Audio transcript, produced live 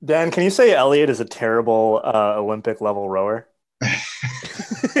Dan, can you say Elliot is a terrible Olympic level rower? I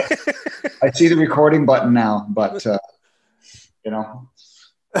see the recording button now, but you know,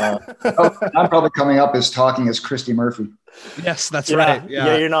 uh, I'm probably coming up as talking as Christy Murphy. Yes, that's right. Yeah,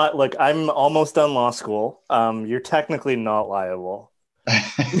 Yeah. you're not. Look, I'm almost done law school. You're technically not liable.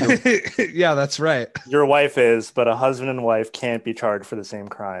 Yeah, that's right. Your wife is, but a husband and wife can't be charged for the same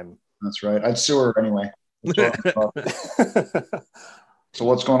crime. That's right. I'd sue her anyway. So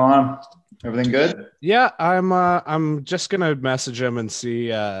what's going on? Everything good? Yeah, I'm just gonna message him and see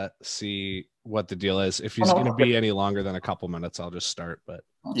what the deal is. If he's gonna be any longer than a couple minutes, I'll just start. But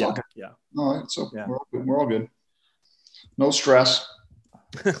Yeah. No, it's okay. Yeah. We're all good. No stress.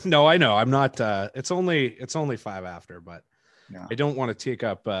 no, I know I'm not. It's only 5 after, but Yeah. I don't want to take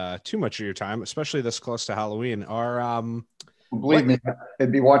up too much of your time, especially this close to Halloween. Believe me,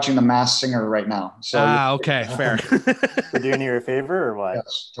 I'd be watching The Masked Singer right now. So okay, fair. We're doing you a favor or what?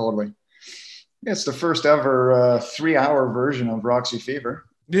 yes, totally. It's the first ever 3-hour version of Roxy Fever.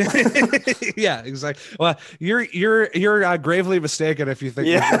 Yeah, exactly. Well, you're gravely mistaken if you think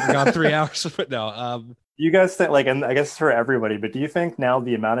we've gone 3 hours. But no, You guys think, like, and I guess for everybody, but do you think now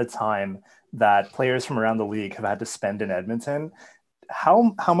the amount of time that players from around the league have had to spend in Edmonton,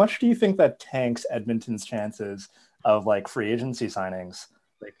 how much do you think that tanks Edmonton's chances of like free agency signings?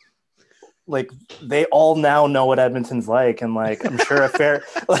 Like they all now know what Edmonton's like, and like I'm sure a fair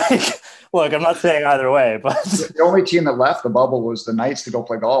like. Look, I'm not saying either way, but The only team that left the bubble was the Knights to go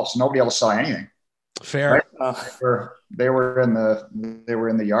play golf, so nobody else saw anything. fair. Right? They were in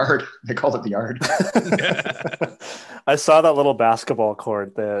the yard. They called it the yard. I saw that little basketball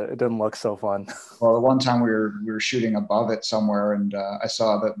court. It didn't look so fun. Well, the one time we were shooting above it somewhere, and I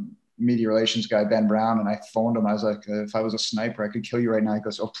saw the media relations guy Ben Brown, and I phoned him. I was like, "If I was a sniper, I could kill you right now." He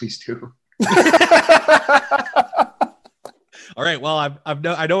goes, "Oh, please do." All right. Well,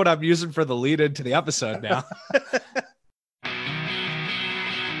 I know what I'm using for the lead into the episode now.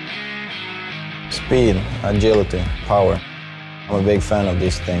 Speed, agility, power. I'm a big fan of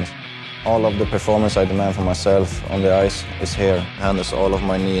these things. All of the performance I demand for myself on the ice is here, handles all of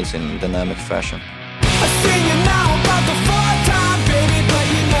my needs in dynamic fashion. I sing you now about the four-time baby, but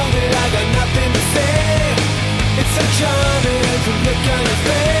you know that I got nothing to say. It's so charming to look on your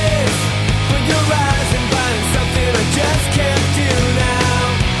face when you're rising, buying something I just can't do now.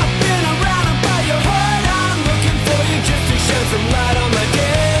 I've been around about your heart, I'm looking for you just to shed some light on my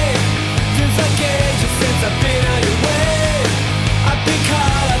day. Feels like ages since I've been on your way. I've been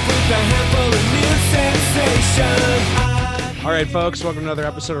caught up with a handful of new sensations. All right, folks, welcome to another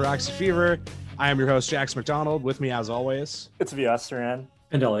episode of Roxy Fever. I am your host, Jax McDonald. With me, as always, It's Vyas Saran.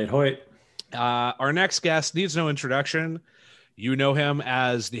 And Elliot Hoyt. our next guest needs no introduction. You know him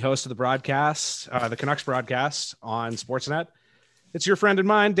as the host of the broadcast, the Canucks broadcast on Sportsnet. It's your friend and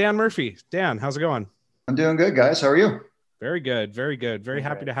mine, Dan Murphy. Dan, how's it going? I'm doing good, guys. How are you? Very good, very good. Very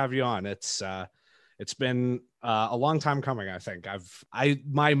happy to have you on. It's been a long time coming. I think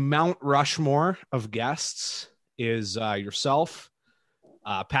my Mount Rushmore of guests is yourself,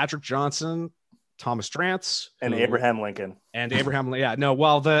 Patrick Johnson, Thomas Drance, And Abraham Lincoln. Yeah, no.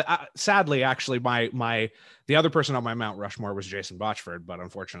 Well, sadly, actually, the other person on my Mount Rushmore was Jason Botchford, but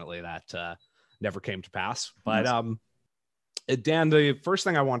unfortunately, that never came to pass. But Dan, the first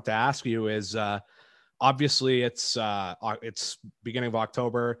thing I want to ask you is, obviously, it's beginning of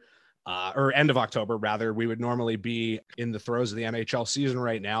October, or end of October, rather. We would normally be in the throes of the NHL season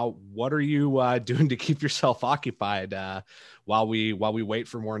right now. What are you doing to keep yourself occupied while we wait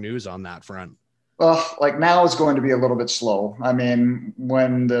for more news on that front? Well, like now it's going to be a little bit slow. I mean,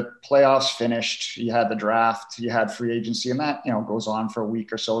 when the playoffs finished, you had the draft, you had free agency, and that, goes on for a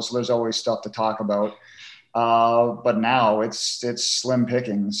week or so. So there's always stuff to talk about. But now it's slim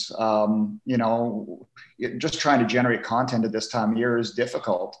pickings. Just trying to generate content at this time of year is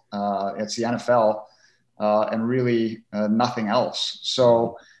difficult. It's the NFL and really nothing else.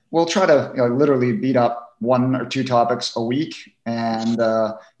 So we'll try to literally beat up 1 or 2 topics a week. And,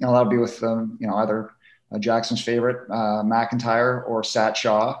 that'll be with, either Jackson's favorite, McIntyre, or Sat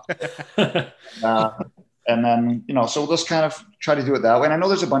Shaw. And then, so we'll just kind of try to do it that way. And I know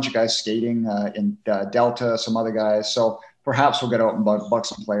there's a bunch of guys skating in Delta, some other guys. So perhaps we'll get out and buck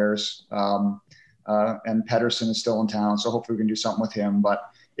some players. And Pedersen is still in town. So hopefully we can do something with him. But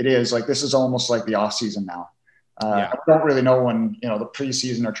it is like, this is almost like the off season now. I don't really know when, the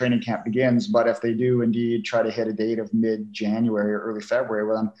preseason or training camp begins, but if they do indeed try to hit a date of mid-January or early February,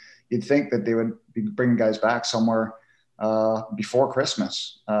 well, then you'd think that they would be bringing guys back somewhere before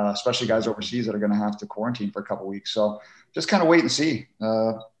Christmas, especially guys overseas that are going to have to quarantine for a couple of weeks. So just kind of wait and see,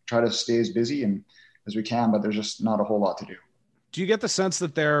 try to stay as busy as we can, but there's just not a whole lot to do. Do you get the sense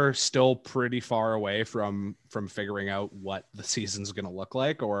that they're still pretty far away from figuring out what the season's going to look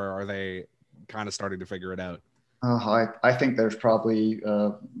like, or are they kind of starting to figure it out? I think there's probably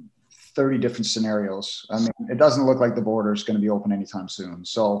 30 different scenarios. I mean, it doesn't look like the border is going to be open anytime soon.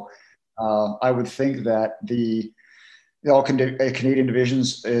 So I would think that the all Canadian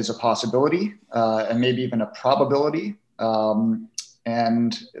divisions is a possibility and maybe even a probability.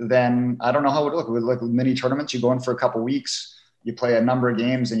 And then I don't know how it would look. It would look like mini tournaments. You go in for a couple weeks, you play a number of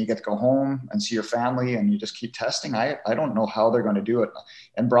games, and you get to go home and see your family, and you just keep testing. I don't know how they're going to do it.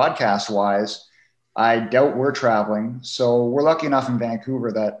 And broadcast wise, I doubt we're traveling. So we're lucky enough in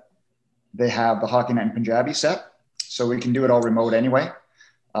Vancouver that they have the Hockey Night in Punjabi set. So we can do it all remote anyway.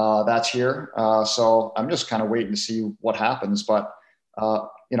 That's here. So I'm just kind of waiting to see what happens. But,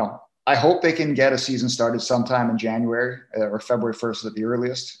 I hope they can get a season started sometime in January or February 1st at the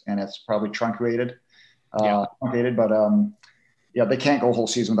earliest. And it's probably truncated. But they can't go a whole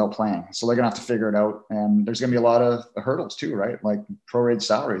season without playing. So they're going to have to figure it out. And there's going to be a lot of hurdles too, right? Like prorated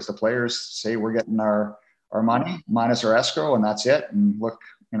salaries. The players say we're getting our money minus our escrow, and that's it. And look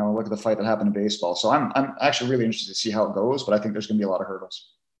at the fight that happened in baseball. So I'm actually really interested to see how it goes, but I think there's going to be a lot of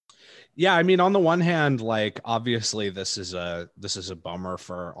hurdles. Yeah, I mean, on the one hand, like obviously this is a bummer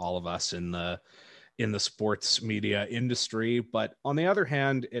for all of us in the sports media industry, but on the other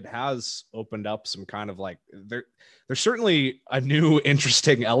hand, it has opened up some kind of like there's certainly a new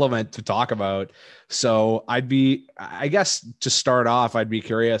interesting element to talk about. So I guess to start off, I'd be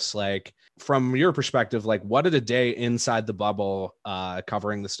curious, like from your perspective, like what did a day inside the bubble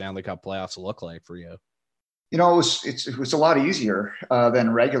covering the Stanley Cup playoffs look like for you? It was a lot easier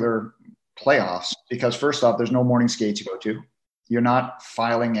than regular playoffs because first off, there's no morning skates you go to. You're not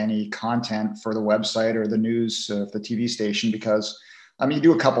filing any content for the website or the news, the TV station, because you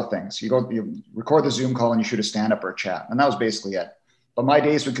do a couple things. You record the Zoom call and you shoot a stand-up or a chat, and that was basically it. But my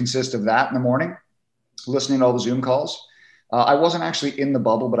days would consist of that in the morning, listening to all the Zoom calls. I wasn't actually in the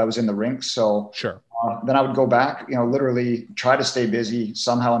bubble, but I was in the rink. So sure. Then I would go back, literally try to stay busy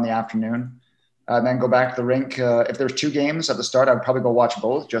somehow in the afternoon. And then go back to the rink. If there's 2 games at the start, I'd probably go watch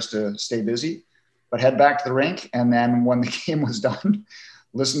both just to stay busy, but head back to the rink. And then when the game was done,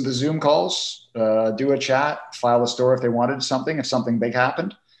 listen to the Zoom calls, do a chat, file a story if they wanted something, if something big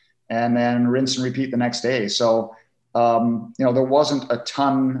happened, and then rinse and repeat the next day. So, there wasn't a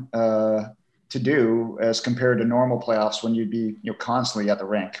ton to do as compared to normal playoffs when you'd be, constantly at the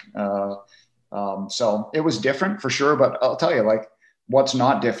rink. So it was different for sure, but I'll tell you, like, what's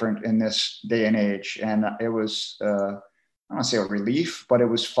not different in this day and age. And it was, I don't want to say a relief, but it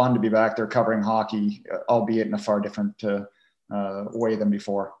was fun to be back there covering hockey, albeit in a far different way than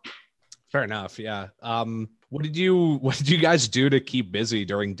before. Fair enough. Yeah. What did you guys do to keep busy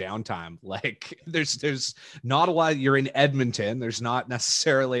during downtime? Like there's not a lot. You're in Edmonton. There's not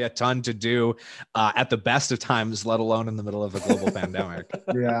necessarily a ton to do at the best of times, let alone in the middle of a global pandemic.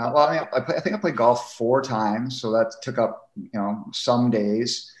 Yeah. Well, I think I played golf 4 times. So that took up, some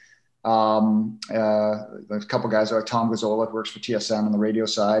days. There's a couple of guys like Tom Gazzola, who works for TSN on the radio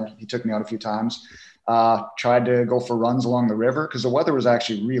side. He took me out a few times. Tried to go for runs along the river because the weather was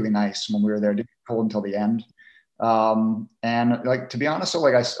actually really nice when we were there. It didn't get cold until the end. And like, to be honest, so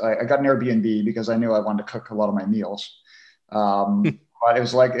like I got an Airbnb because I knew I wanted to cook a lot of my meals. But it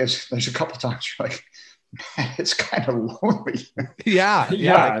was like, there's a couple times you're like, man, it's kind of lonely. Yeah.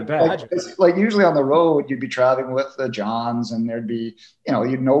 I bet. Like usually on the road, you'd be traveling with the Johns and there'd be,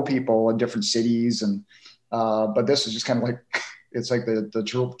 you'd know people in different cities. And, but this is just kind of like, it's like the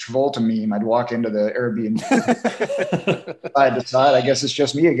Travolta meme. I'd walk into the Airbnb. I decide, I guess it's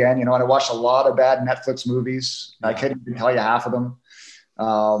just me again, and I watched a lot of bad Netflix movies. Yeah. I couldn't even tell you half of them.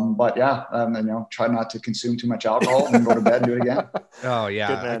 But yeah, try not to consume too much alcohol and go to bed and do it again. Oh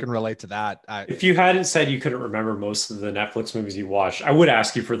yeah. I can relate to that. If you hadn't said you couldn't remember most of the Netflix movies you watched, I would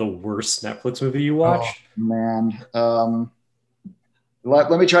ask you for the worst Netflix movie you watched. Oh, man.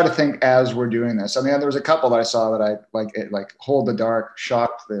 Let me try to think as we're doing this. I mean, there was a couple that I saw that I like Hold the Dark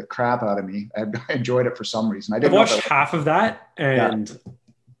shocked the crap out of me. I enjoyed it for some reason. I've watched half of that and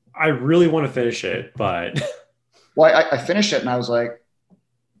I really want to finish it, but. Well, I finished it and I was like,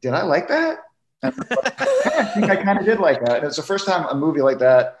 did I like that? And I think I kind of did like that. And it's the first time a movie like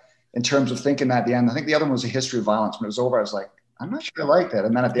that in terms of thinking that at the end. I think the other one was A History of Violence. When it was over, I was like, I'm not sure I liked it.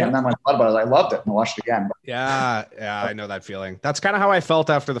 And then at the end, I thought about it. I loved it and I watched it again. Yeah, I know that feeling. That's kind of how I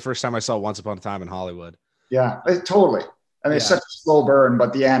felt after the first time I saw Once Upon a Time in Hollywood. Yeah, totally. I mean, it's such a slow burn,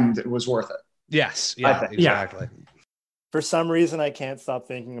 but the end, it was worth it. Yes, yeah, exactly. For some reason, I can't stop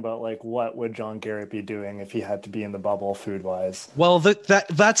thinking about like what would John Garrett be doing if he had to be in the bubble food wise. Well,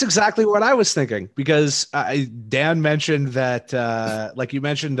 that's exactly what I was thinking, because Dan mentioned that, like you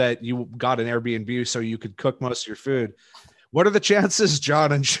mentioned that you got an Airbnb so you could cook most of your food. What are the chances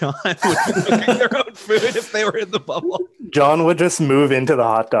John and Sean would be cooking their own food if they were in the bubble? John would just move into the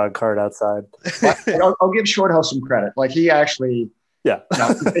hot dog cart outside. I'll give Shorthouse some credit. Like he actually, Yeah.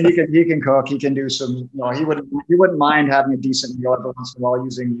 he can cook. He can do some. You know, he wouldn't mind having a decent meal every once in a while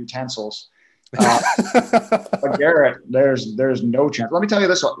using utensils. But Garrett, there's no chance. Let me tell you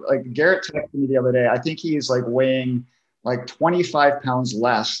this: like Garrett texted me the other day. I think he's like weighing like 25 pounds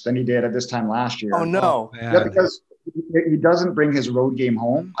less than he did at this time last year. Oh no! Yeah, because he doesn't bring his road game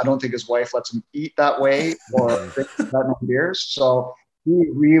home. I don't think his wife lets him eat that way or drink that many beers. So he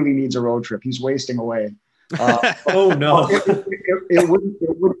really needs a road trip. He's wasting away. Oh no! It wouldn't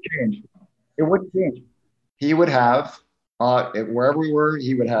change. It wouldn't change. He would have wherever we were.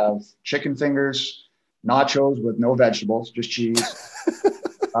 He would have chicken fingers, nachos with no vegetables, just cheese.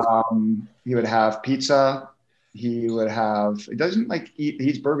 He would have pizza. He would have. He doesn't like eat. He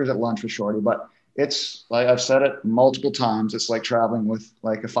eats burgers at lunch with Shorty, but it's like I've said it multiple times. It's like traveling with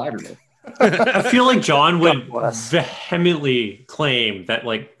like a 5-year-old. I feel like John would vehemently claim that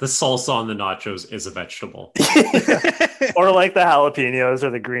like the salsa on the nachos is a vegetable. Or like the jalapenos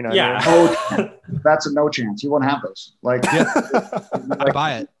or the green onion. Yeah. That's a no chance. He won't have those. Like, I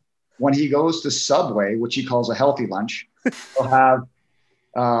buy it. When he goes to Subway, which he calls a healthy lunch, he'll have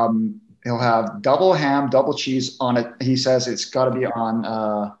double ham, double cheese on it. He says it's got to be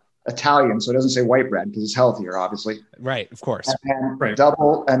on Italian, so it doesn't say white bread because it's healthier, obviously. Right, of course. And Right.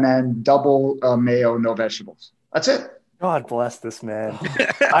 double mayo, no vegetables. That's it. God bless this man.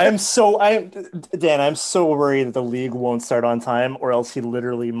 Dan, I'm so worried that the league won't start on time, or else he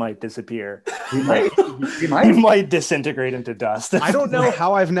literally might disappear. He might. He might disintegrate into dust. I don't know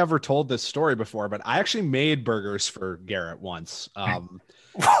how I've never told this story before, but I actually made burgers for Garrett once.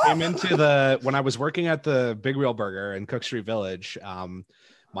 Came into when I was working at the Big Wheel Burger in Cook Street Village.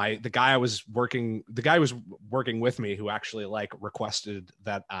 The guy who was working with me, who actually like requested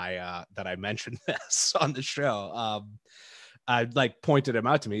that I mention this on the show. I like pointed him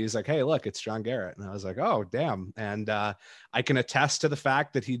out to me. He's like, "Hey, look, it's John Garrett." And I was like, "Oh, damn." And I can attest to the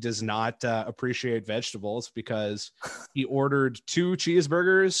fact that he does not appreciate vegetables, because he ordered 2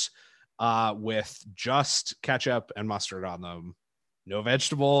 cheeseburgers with just ketchup and mustard on them. No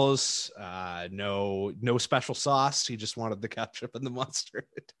vegetables, no special sauce. He just wanted the ketchup and the mustard.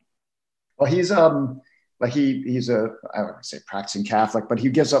 Well, he's like he's a, I would say, practicing Catholic, but he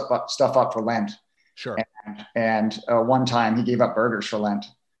gives up stuff up for Lent. Sure. And one time he gave up burgers for Lent,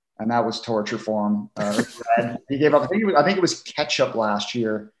 and that was torture for him. He gave up. I think it was ketchup last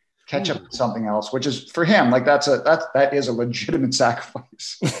year. Ketchup and something else, which is for him like that is a legitimate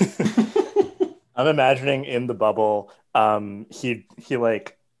sacrifice. I'm imagining in the bubble, he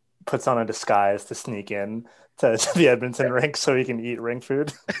like puts on a disguise to sneak in to the Edmonton rink so he can eat rink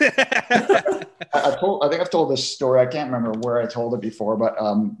food. I think I've told this story. I can't remember where I told it before, but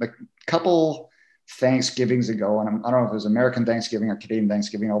a couple Thanksgivings ago, and I don't know if it was American Thanksgiving or Canadian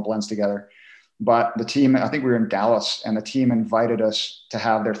Thanksgiving, all blends together. But the team, I think we were in Dallas, and the team invited us to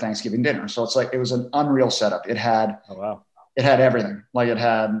have their Thanksgiving dinner. So it's like it was an unreal setup. It had It had everything. Like it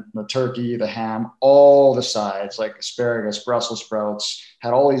had the turkey, the ham, all the sides, like asparagus, Brussels sprouts,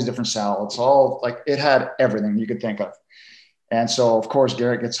 had all these different salads, all like it had everything you could think of. And so, of course,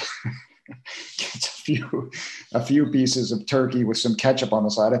 Garrett gets a few pieces of turkey with some ketchup on the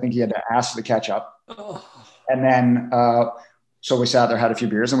side. I think he had to ask for the ketchup. Oh. And then, so we sat there, had a few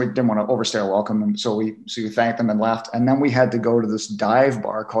beers, and we didn't want to overstay our welcome. And so we thanked them and left. And then we had to go to this dive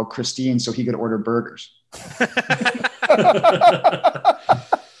bar called Christine so he could order burgers.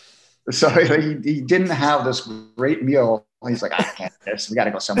 So he didn't have this great meal. He's like, I can't do this. We got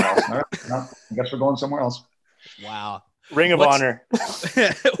to go somewhere else. All right, no, I guess we're going somewhere else. Wow. Ring of honor.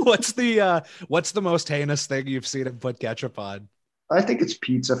 What's the most heinous thing you've seen him put ketchup on? I think it's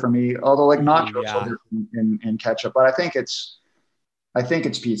pizza for me, although like nachos in ketchup, but I think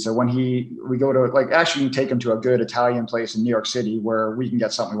it's pizza. When we go to like, actually you take him to a good Italian place in New York City where we can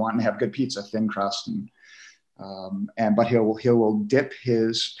get something we want and have good pizza, thin crust, but he'll dip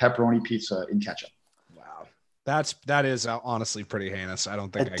his pepperoni pizza in ketchup. Wow. That is honestly pretty heinous. I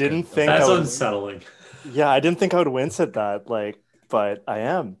don't think I didn't think that's unsettling. Yeah, I didn't think I would wince at that, but I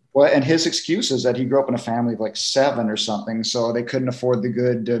am. Well, and his excuse is that he grew up in a family of like 7 or something, so they couldn't afford the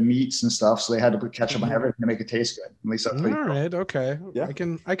good meats and stuff, so they had to put ketchup on everything to make it taste good. At least that's what All right, okay. Yeah.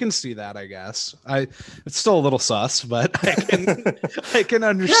 I can see that, I guess. It's still a little sus, but I can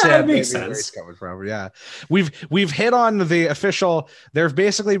understand Yeah, it makes maybe where he's sense. coming from. Yeah. We've hit on the official. There've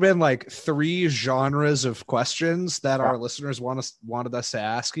basically been like 3 genres of questions that our listeners wanted us to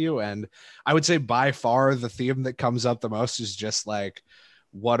ask you, and I would say by far the theme that comes up the most is just like,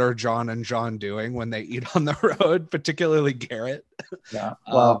 what are John and John doing when they eat on the road, particularly Garrett? Yeah.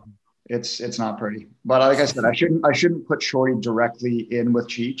 Well, it's not pretty. But like I said, I shouldn't put Shorty directly in with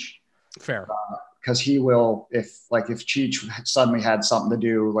Cheech. Fair. Because he will, if Cheech suddenly had something to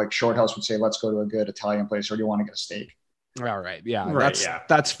do, like Shorthouse would say, let's go to a good Italian place, or do you want to get a steak? All right. Yeah. Right,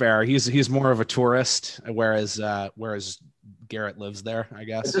 that's fair. He's more of a tourist, whereas Garrett lives there, I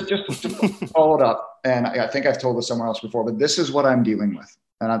guess. Just to follow it up, and I think I've told this somewhere else before, but this is what I'm dealing with.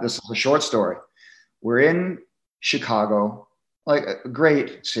 And this is a short story. We're in Chicago, like a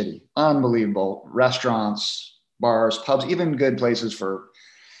great city, unbelievable restaurants, bars, pubs, even good places for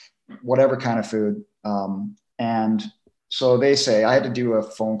whatever kind of food. And so they say, I had to do a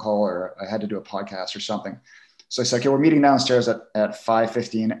phone call or I had to do a podcast or something. So I said, okay, we're meeting downstairs at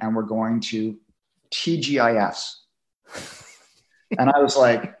 5:15 and we're going to TGIFs. And I was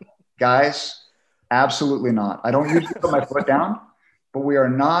like, guys, absolutely not. I don't usually put my foot down, but we are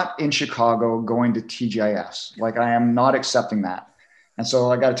not in Chicago going to TGIFs. Like, I am not accepting that. And so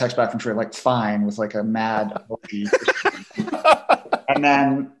I got a text back from Trey, like, fine, with like a mad emoji. And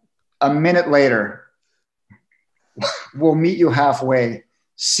then a minute later, we'll meet you halfway.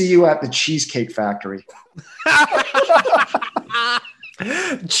 See you at the Cheesecake Factory.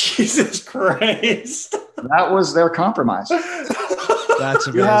 Jesus Christ. That was their compromise. That's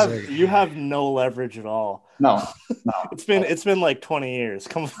amazing. You have no leverage at all. No. It's been like 20 years.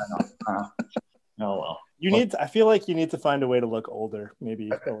 Come on. Oh, well. I feel like you need to find a way to look older.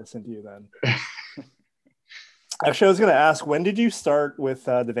 Maybe they'll listen to you then. Actually, I was going to ask, when did you start with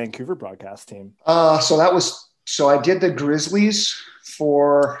the Vancouver broadcast team? So I did the Grizzlies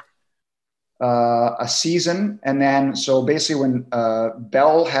for a season. And then, so basically when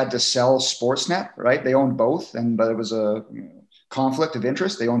Bell had to sell Sportsnet, right? They owned both, but it was a conflict of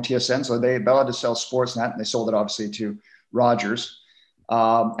interest. They owned TSN. So Bell had to sell Sportsnet and they sold it obviously to Rogers.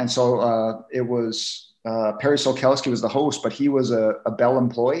 And so it was Perry Solkowski was the host, but he was a Bell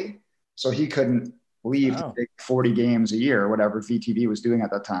employee. So he couldn't leave to take 40 games a year or whatever VTV was doing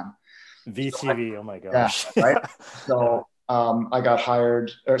at that time. VTV, oh my gosh. Yeah, right. So I got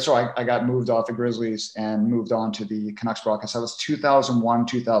I got moved off the Grizzlies and moved on to the Canucks broadcast. That was 2001,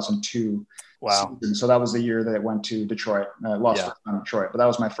 2002. Wow. Season. So that was the year that it went to Detroit. Lost in Detroit, but that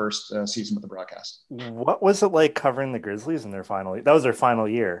was my first season with the broadcast. What was it like covering the Grizzlies in their final? That was their final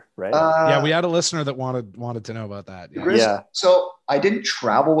year, right? Yeah, we had a listener that wanted to know about that. Yeah. So I didn't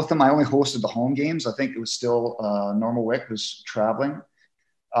travel with them. I only hosted the home games. I think it was still Normal Wick was traveling.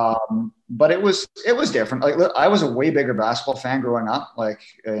 But it was different. Like, I was a way bigger basketball fan growing up, like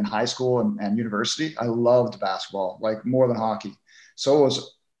in high school and university. I loved basketball, like more than hockey. So it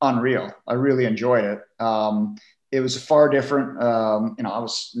was unreal. I really enjoyed it. It was far different. I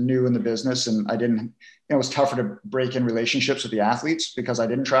was new in the business and it was tougher to break in relationships with the athletes because I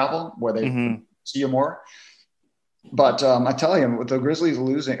didn't travel where they see you more. But I tell you, with the Grizzlies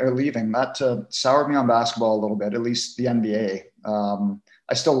leaving, that soured me on basketball a little bit, at least the NBA.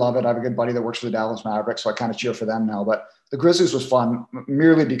 I still love it. I have a good buddy that works for the Dallas Mavericks, so I kind of cheer for them now. But the Grizzlies was fun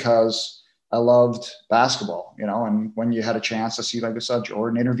merely because I loved basketball, and when you had a chance to see, like I saw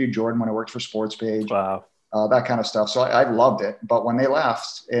Jordan, interviewed Jordan when I worked for Sports Page, wow, that kind of stuff. So I loved it. But when they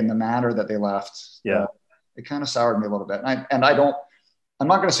left in the manner that they left, it kind of soured me a little bit. I'm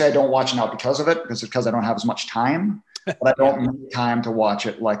not going to say I don't watch it now because of it, because I don't have as much time, but I don't make time to watch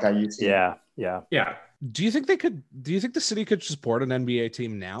it like I used to. Yeah. Do you think the city could support an NBA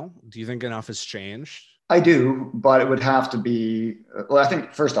team now? Do you think enough has changed? I do, but it would have to be, I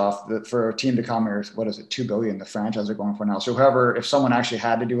think first off, for a team to come here, what is it, $2 billion the franchise are going for now. So if someone actually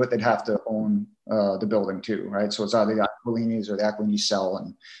had to do it, they'd have to own the building too, right? So it's either the Aquilinis or the Aquilini cell,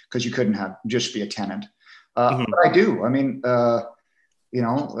 and because you couldn't just be a tenant. But I do. I mean,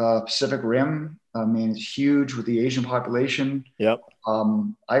 Pacific Rim, it's huge with the Asian population. Yep.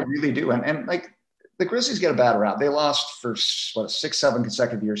 I really do. And like, the Grizzlies get a bad rap. They lost for 6-7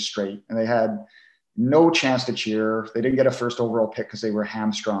 consecutive years straight, and they had no chance to cheer. They didn't get a first overall pick because they were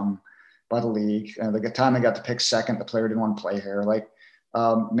hamstrung by the league. And the time they got to pick second, the player didn't want to play here. Like,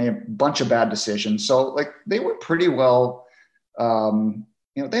 made a bunch of bad decisions. So like, they were pretty well,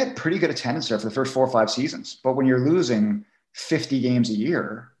 they had pretty good attendance there for the first 4 or 5 seasons. But when you're losing 50 games a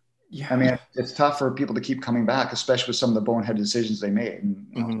year, Yeah. I mean, it's tough for people to keep coming back, especially with some of the bonehead decisions they made.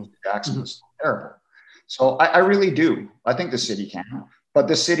 And Jackson was terrible. So I really do. I think the city can. But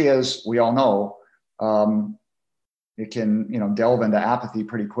the city, as we all know, it can, delve into apathy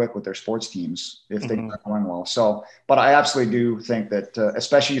pretty quick with their sports teams if they're not going well. So, but I absolutely do think that,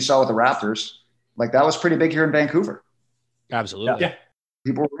 especially you saw with the Raptors, like that was pretty big here in Vancouver. Absolutely. Yeah.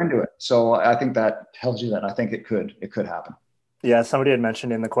 People were into it. So I think that tells you that I think it could happen. Yeah, somebody had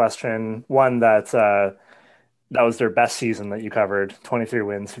mentioned in the question one that was their best season that you covered, 23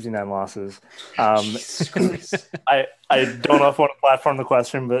 wins, 59 losses. I don't know if I want to platform the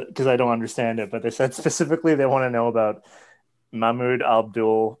question, but because I don't understand it, but they said specifically they want to know about Mahmoud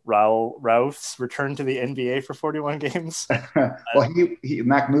Abdul-Rauf's return to the NBA for 41 games. Well, he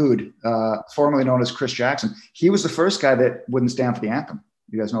Mahmoud, formerly known as Chris Jackson, he was the first guy that wouldn't stand for the anthem.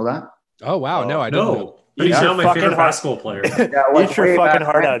 You guys know that? Oh, wow. No, I didn't know. He's now my favorite basketball player. Eat your fucking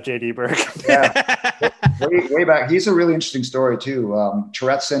heart out, JD Burke. Yeah, way back. He's a really interesting story too.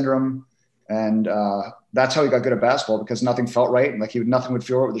 Tourette syndrome, and that's how he got good at basketball because nothing felt right, and like nothing would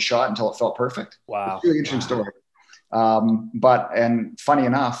feel right with the shot until it felt perfect. Wow, it's a really interesting story. But funny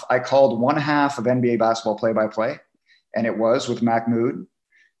enough, I called one half of NBA basketball play-by-play, and it was with Mahmoud,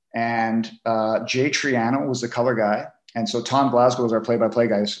 and Jay Triano was the color guy, and so Tom Glasgow was our play-by-play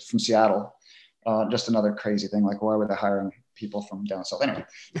guy from Seattle. Just another crazy thing. Like, why were they hiring people from down south? Anyway,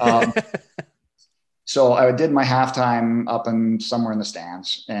 so I did my halftime up and somewhere in the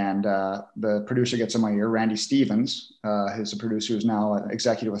stands, and the producer gets in my ear, Randy Stevens, who's a producer who's now an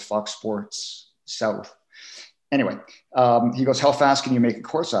executive with Fox Sports South. Anyway, he goes, "How fast can you make it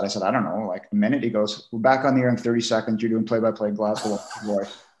courtside?" I said, "I don't know, like a minute." He goes, "We're back on the air in 30 seconds. You're doing play-by-play Glasgow." Boy.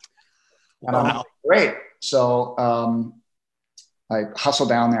 And I'm like, great. So I hustle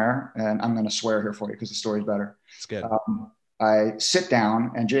down there, and I'm going to swear here for you because the story's better. It's good. I sit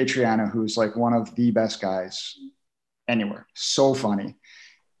down, and Jay Triano, who's like one of the best guys anywhere, so funny.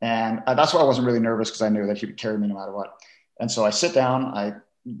 And that's why I wasn't really nervous because I knew that he would carry me no matter what. And so I sit down, I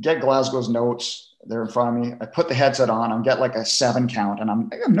get Glasgow's notes. They're in front of me. I put the headset on. I get like a 7 count, and I'm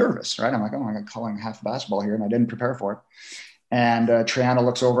nervous, right? I'm like, oh, I'm calling half basketball here, and I didn't prepare for it. And Triano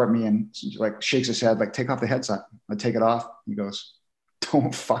looks over at me and like shakes his head, like, take off the headset. I take it off. He goes,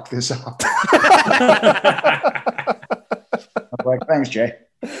 "Don't fuck this up." I'm like, "Thanks, Jay."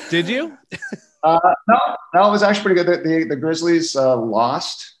 Did you? No, it was actually pretty good. The Grizzlies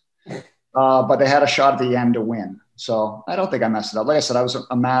lost, but they had a shot at the end to win. So I don't think I messed it up. Like I said, I was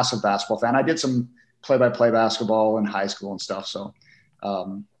a massive basketball fan. I did some play-by-play basketball in high school and stuff. So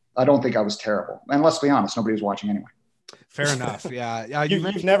I don't think I was terrible. And let's be honest, nobody was watching anyway. Fair enough. Yeah.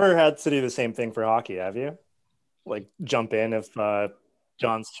 You've never had to do the same thing for hockey, have you? Like jump in if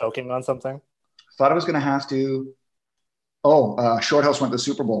John's choking on something? Thought I was going to have to. Shorthouse went to the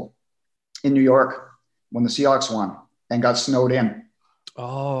Super Bowl in New York when the Seahawks won and got snowed in.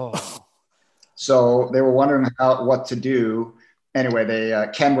 Oh. So they were wondering what to do. Anyway,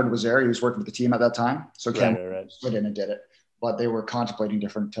 Kenward was there. He was working with the team at that time. So Ken slid in and did it. But they were contemplating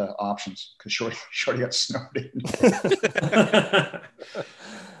different options because Shorty got snowed in.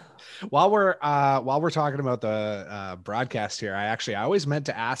 While we're talking about the broadcast here, I always meant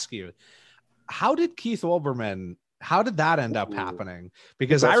to ask you, how did Keith Olbermann? How did that end up happening?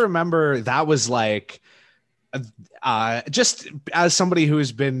 Because I remember that was like, just as somebody who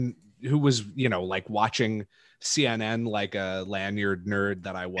was, like watching CNN like a lanyard nerd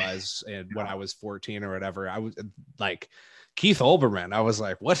that I was, and when I was 14 or whatever, I was like Keith Olbermann. I was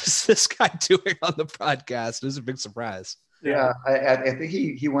like, what is this guy doing on the podcast? It was a big surprise. Yeah, I think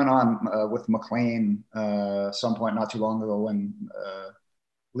he went on with McLean some point not too long ago when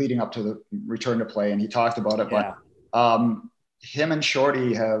leading up to the return to play, and he talked about it. Yeah. But him and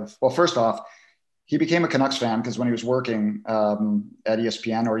Shorty first off, he became a Canucks fan because when he was working at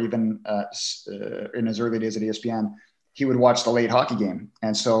ESPN or even in his early days at ESPN, he would watch the late hockey game.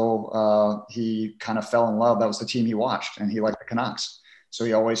 And so he kind of fell in love. That was the team he watched, and he liked the Canucks. So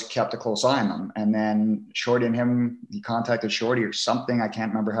he always kept a close eye on them. And then Shorty and him, he contacted Shorty or something. I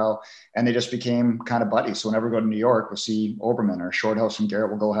can't remember how. And they just became kind of buddies. So whenever we go to New York, we'll see Olbermann, or Shorthouse and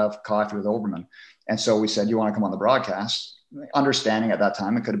Garrett will go have coffee with Olbermann. And so we said, "You want to come on the broadcast?" Understanding at that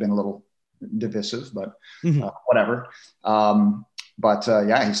time, it could have been a little divisive, but whatever.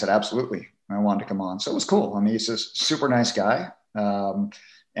 He said, "Absolutely. I wanted to come on." So it was cool. I mean, he's a super nice guy.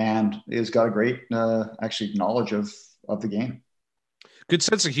 And he's got a great, knowledge of the game. Good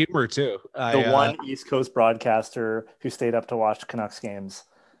sense of humor too. The one East Coast broadcaster who stayed up to watch Canucks games.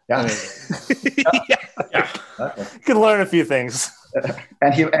 Yeah. Exactly. Could learn a few things.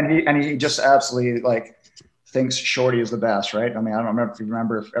 And he just absolutely like thinks Shorty is the best, right? I mean, I don't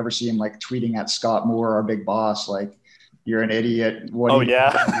remember if you ever see him like tweeting at Scott Moore, our big boss, like, "You're an idiot." What Oh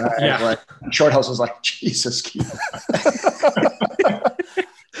yeah. Yeah. Like, Shorthouse was like, "Jesus, Keith."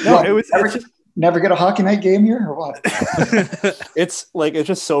 No, it's just, Never get a hockey night game here or what? it's like, it's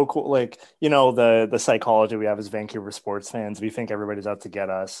just so cool. Like, you know, the psychology we have as Vancouver sports fans, we think everybody's out to get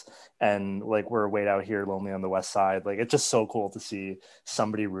us, and like we're way out here lonely on the west side. Like, it's just so cool to see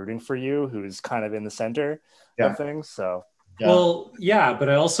somebody rooting for you who's kind of in the center of things. So Yeah. Well, yeah, but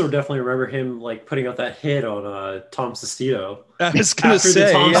I also definitely remember him like putting out that hit on Tom Sestito I was gonna after say,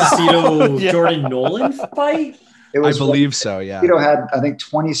 the Tom yeah. Sestito Yeah. Jordan Nolan fight. It I was believe so. Yeah. Tito had, I think,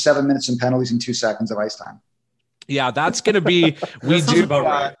 27 minutes in penalties and 2 seconds of ice time. Yeah, that's gonna be. That sounds about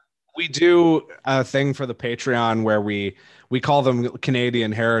right. We do a thing for the Patreon where we call them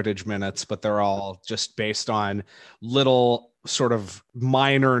Canadian Heritage Minutes, but they're all just based on little sort of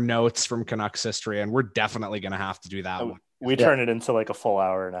minor notes from Canucks history, and we're definitely going to have to do that one. we turn it into like a full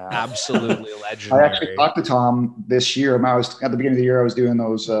hour and a half. Absolutely I legendary. actually talked to Tom this year. I was at the beginning of the year. I was doing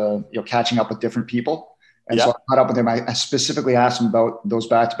those, catching up with different people. And so I caught up with him. I specifically asked him about those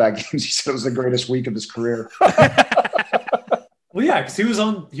back-to-back games. He said it was the greatest week of his career. Well, yeah, because he was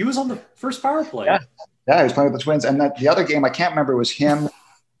on the first power play. Yeah, he was playing with the Twins. And the other game, I can't remember, was him.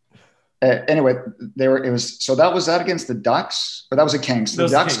 Anyway, so that was that against the Ducks, or that was a Kings. The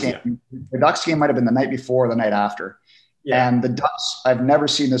Ducks game. The Ducks game might have been the night before or the night after. Yeah. And the Ducks, I've never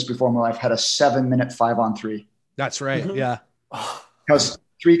seen this before in my life, had a 7-minute 5-on-3. That's right. Mhm. Yeah. Because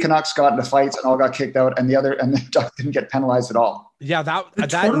 3 Canucks got into fights and all got kicked out, and the Ducks didn't get penalized at all. Yeah, that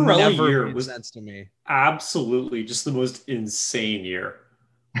Tortorella never year made was sense to me. Absolutely, just the most insane year.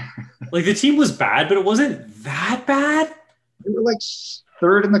 Like the team was bad, but it wasn't that bad. They were like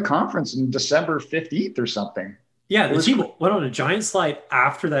third in the conference in December 15th or something. Yeah, the team went on a giant slide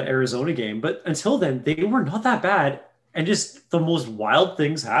after that Arizona game, but until then, they were not that bad, and just the most wild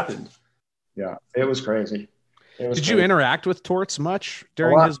things happened. Yeah, it was crazy. Did you interact with Torts much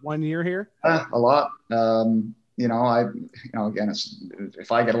during his 1 year here? A lot. Again,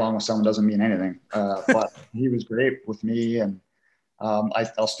 if I get along with someone, doesn't mean anything. But he was great with me, and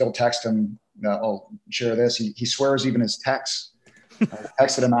I'll still text him. I'll share this. He swears even his texts. I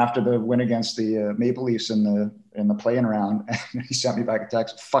texted him after the win against the Maple Leafs in the play-in round, and he sent me back a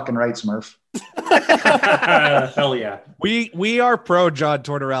text. "Fucking right, Smurf." Hell yeah. We are pro John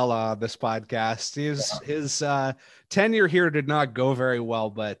Tortorella on this podcast. His tenure here did not go very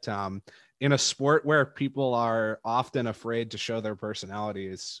well, but in a sport where people are often afraid to show their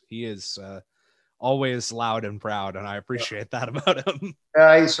personalities, he is always loud and proud, and I appreciate that about him.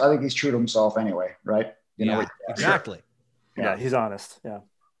 I think he's true to himself anyway, right? Exactly. Yeah, he's honest.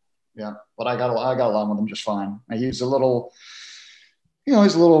 Yeah, but I got along with him just fine. He's a little,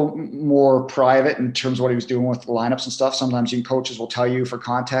 he's a little more private in terms of what he was doing with the lineups and stuff. Sometimes coaches will tell you for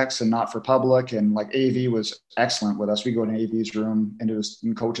context and not for public. And like AV was excellent with us. We go to AV's room, into his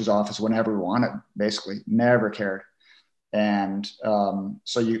coach's office whenever we wanted. Basically, never cared. And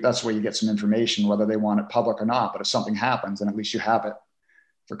that's where you get some information, whether they want it public or not. But if something happens, then at least you have it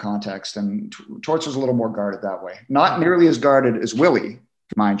for context. And Torts was a little more guarded that way. Not nearly as guarded as Willie,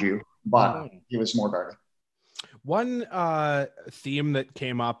 mind you, but he was more guarded. One theme that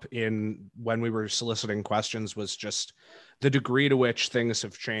came up when we were soliciting questions was just the degree to which things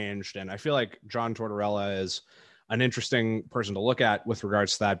have changed. And I feel like John Tortorella is an interesting person to look at with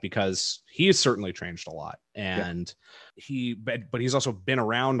regards to that, because he's certainly changed a lot. And but he's also been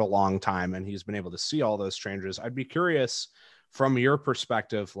around a long time, and he's been able to see all those changes. I'd be curious, from your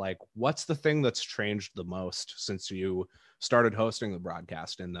perspective, like, what's the thing that's changed the most since you started hosting the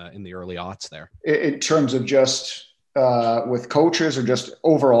broadcast in the early aughts there? In terms of just with coaches, or just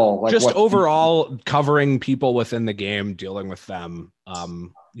overall? Like just overall covering people within the game, dealing with them,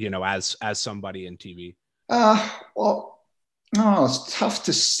 as somebody in TV. It's tough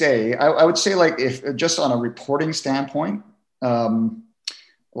to say. I would say, like, if just on a reporting standpoint,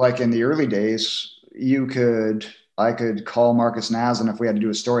 like in the early days, I could call Marcus Nazen if we had to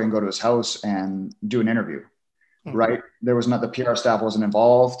do a story and go to his house and do an interview, right? There was not, the PR staff wasn't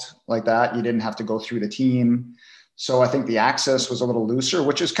involved like that. You didn't have to go through the team. So I think the access was a little looser,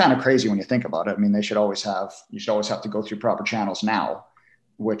 which is kind of crazy when you think about it. I mean, you should always have to go through proper channels now,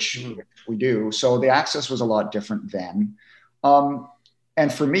 which we do. So the access was a lot different then.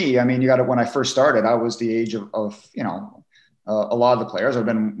 And for me, I mean, when I first started, I was the age of a lot of the players. I've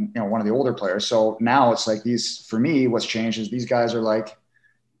been, one of the older players. So now it's like for me, what's changed is these guys are like,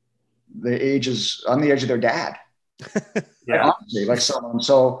 on the edge of their dad. Yeah. Honestly, like someone.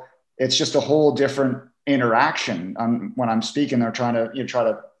 So it's just a whole different interaction. When I'm speaking, they're trying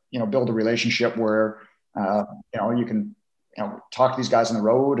to build a relationship where You can, talk to these guys on the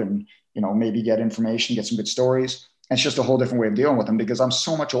road and, maybe get information, get some good stories. And it's just a whole different way of dealing with them because I'm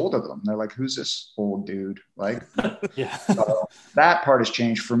so much older than them. They're like, who's this old dude? Like, Yeah. so that part has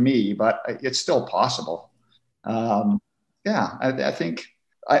changed for me, but it's still possible. I think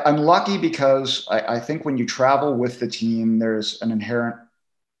I'm lucky because I think when you travel with the team, there's an inherent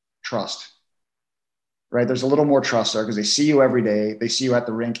trust, right? There's a little more trust there because they see you every day. They see you at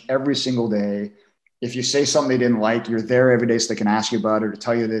the rink every single day. If you say something they didn't like, you're there every day so they can ask you about it or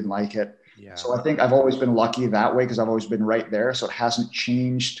tell you they didn't like it. Yeah. So I think I've always been lucky that way because I've always been right there. So it hasn't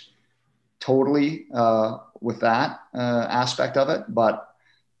changed totally with that aspect of it. But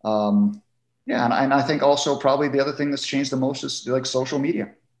and I think also probably the other thing that's changed the most is like social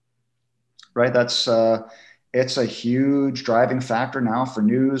media, right? That's it's a huge driving factor now for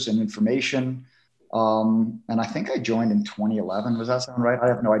news and information. And I think I joined in 2011. Does that sound right? I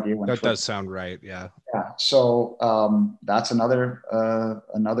have no idea when. That does sound right. Yeah. Yeah. So that's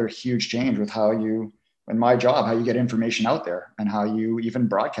another huge change with how you, in my job, how you get information out there and how you even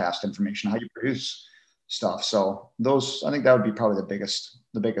broadcast information, how you produce stuff. So I think that would be probably the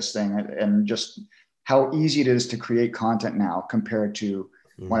biggest thing, and just how easy it is to create content now compared to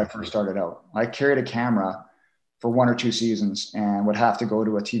when I first started out. I carried a camera for 1 or 2 seasons and would have to go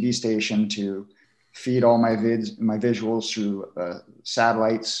to a TV station to feed all my visuals through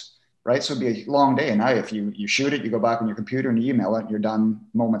satellites, right? So it'd be a long day. And now if you shoot it, you go back on your computer and you email it, and you're done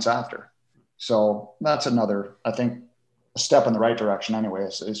moments after. So that's another, I think, a step in the right direction anyway.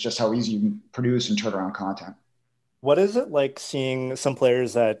 It's just how easy you can produce and turn around content. What is it like seeing some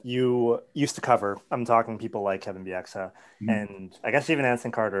players that you used to cover? I'm talking people like Kevin Bieksa and I guess even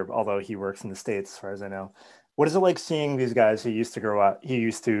Anson Carter, although he works in the States, as far as I know. What is it like seeing these guys who used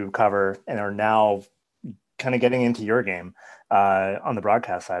to cover and are now kind of getting into your game on the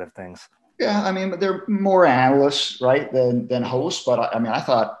broadcast side of things? Yeah, I mean, they're more analysts, right, than hosts. But I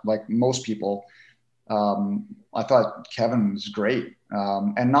thought, like most people, I thought Kevin was great,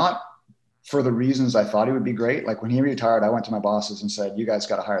 and not for the reasons I thought he would be great. Like when he retired, I went to my bosses and said, "You guys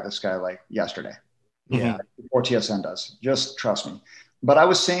got to hire this guy like yesterday." Yeah. Before TSN does. Just trust me. But I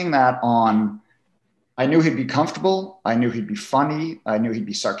was saying that I knew he'd be comfortable. I knew he'd be funny. I knew he'd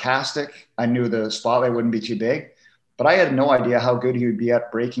be sarcastic. I knew the spotlight wouldn't be too big. But I had no idea how good he would be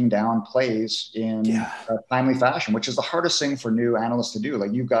at breaking down plays in a timely fashion, which is the hardest thing for new analysts to do.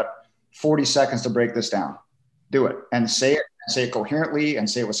 Like, you've got 40 seconds to break this down. Do it and say it coherently and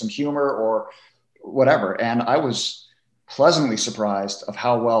say it with some humor or whatever. And I was pleasantly surprised of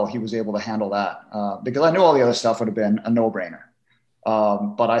how well he was able to handle that because I knew all the other stuff would have been a no-brainer.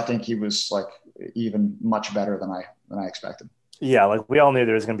 But I think he was like even much better than I expected. Yeah, like we all knew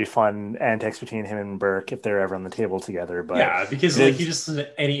there was going to be fun antics between him and Burke if they're ever on the table together. But yeah, because like you just listened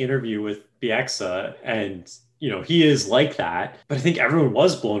to any interview with Bieksa, and he is like that. But I think everyone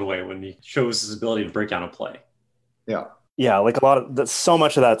was blown away when he shows his ability to break down a play. Yeah, like so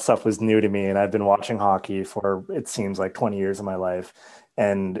much of that stuff was new to me, and I've been watching hockey for it seems like 20 years of my life.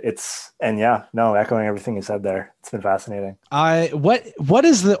 And echoing everything you said there. It's been fascinating. What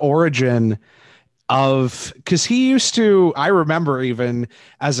is the origin of, because he used to, I remember even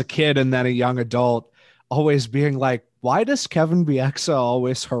as a kid and then a young adult always being like, why does Kevin Bieksa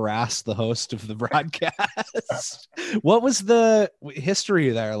always harass the host of the broadcast? What was the history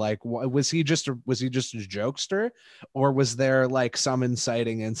there? Like, was he just a jokester, or was there like some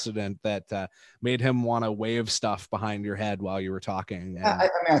inciting incident that made him want to wave stuff behind your head while you were talking? I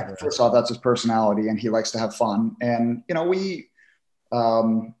mean, first off, that's his personality, and he likes to have fun. And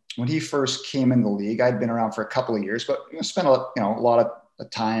when he first came in the league, I'd been around for a couple of years, but spent a lot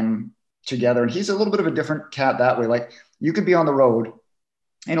of time together. And he's a little bit of a different cat that way. Like, you could be on the road,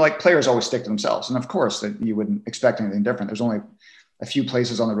 and like players always stick to themselves. And of course that you wouldn't expect anything different. There's only a few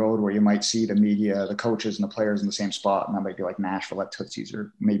places on the road where you might see the media, the coaches and the players in the same spot. And that might be like Nashville at Tootsie's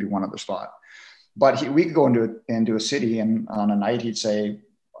or maybe one other spot. But we could go into a city, and on a night he'd say,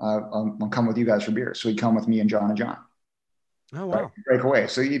 I'll come with you guys for beer. So he'd come with me and John. Oh, wow. Right? Break away.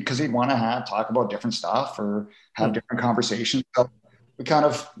 So because he'd want to talk about different stuff or have different conversations. So we kind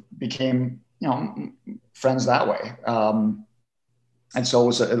of became, friends that way. And so it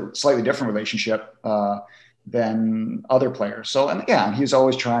was a slightly different relationship than other players. So, and he's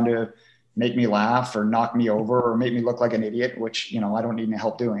always trying to make me laugh or knock me over or make me look like an idiot, which, I don't need any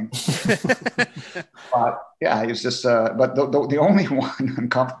help doing. But yeah, he was just, but the only one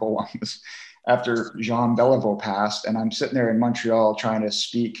uncomfortable one was after Jean Beliveau passed, and I'm sitting there in Montreal trying to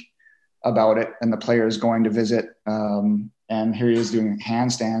speak about it, and the players going to visit, And here he is doing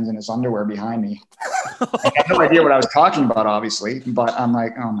handstands in his underwear behind me. I had no idea what I was talking about, obviously, but I'm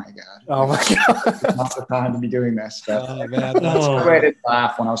like, oh my God. Oh my God. It's not the time to be doing this. But Oh man, that's Oh. I did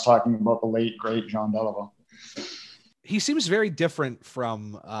laugh when I was talking about the late, great Jean Beliveau. he seems very different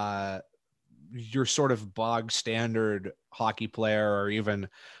from your sort of bog standard hockey player or even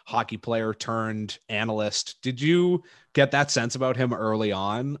hockey player turned analyst. Did you get that sense about him early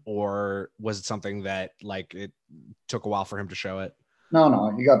on, or was it something that like it took a while for him to show it?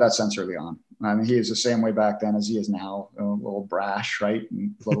 No, you got that sense early on. I mean, he is the same way back then as he is now, a little brash, right?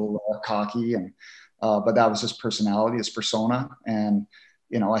 And a little cocky. And, but that was his personality, his persona. And,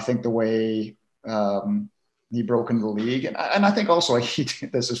 you know, I think the way he broke into the league, and I think also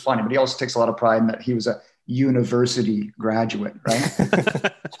this is funny, but he also takes a lot of pride in that he was a university graduate,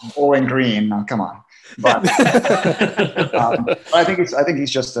 right? Bowling Green. Now, come on. But I think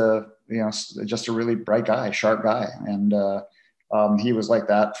he's just a really bright guy, sharp guy. And, he was like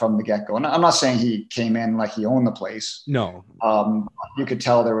that from the get-go. And I'm not saying he came in like he owned the place. No. You could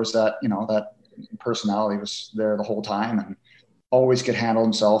tell there was that, that personality was there the whole time and always could handle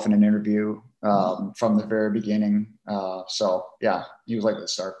himself in an interview from the very beginning. So yeah, he was like the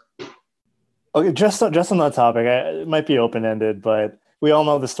start. Okay, just on that topic, it might be open-ended, but we all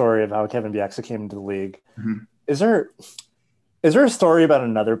know the story of how Kevin Bieksa came into the league. Mm-hmm. Is there a story about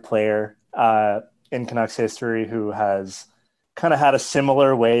another player in Canucks history who has kind of had a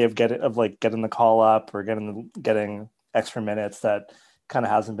similar way of getting the call up or getting extra minutes that kind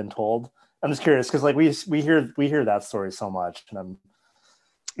of hasn't been told? I'm just curious because like we hear that story so much, and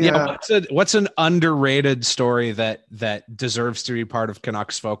what's an underrated story that deserves to be part of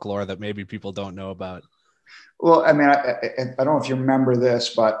Canucks folklore that maybe people don't know about? Well, I mean, I don't know if you remember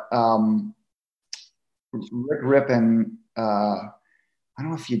this, but Rick Rippon, I don't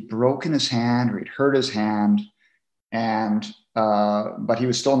know if he'd broken his hand or he'd hurt his hand, and but he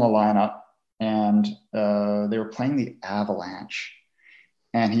was still in the lineup, and they were playing the Avalanche,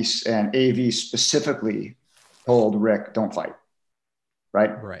 and AV specifically told Rick, "Don't fight,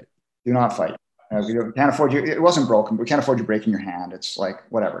 right? Do not fight. We can't afford you. It wasn't broken, but we can't afford you breaking your hand. It's like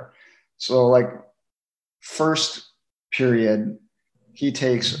whatever." So like first period, he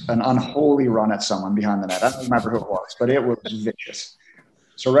takes an unholy run at someone behind the net. I don't remember who it was, but it was vicious.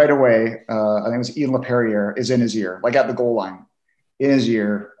 So right away, I think it was Ian LaPerriere is in his ear, like at the goal line, in his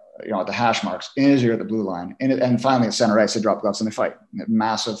ear, at the hash marks, in his ear at the blue line. And finally at center ice, they drop gloves and they fight.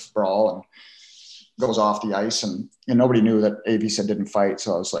 Massive brawl and goes off the ice. And nobody knew that AV said didn't fight.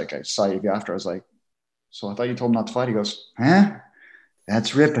 So I was like, I saw AV after. I was like, so I thought you told him not to fight. He goes, huh?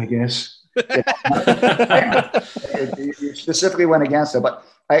 That's Rip, I guess. He specifically went against it. But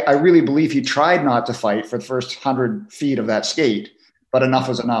I really believe he tried not to fight for the first 100 feet of that skate. But enough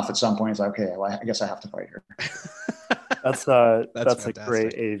was enough. At some point, he's like, okay, well, I guess I have to fight here. That's a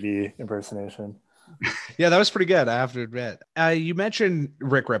great AV impersonation. Yeah, that was pretty good, I have to admit. You mentioned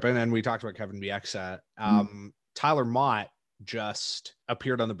Rick Rippon, and we talked about Kevin Bieksa. Tyler Mott just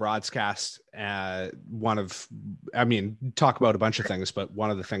appeared on the broadcast. Talk about a bunch of things, but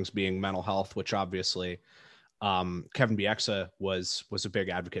one of the things being mental health, which obviously Kevin Bieksa was a big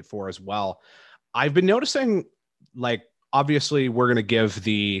advocate for as well. I've been noticing, like, obviously we're going to give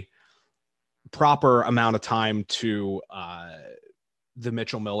the proper amount of time to the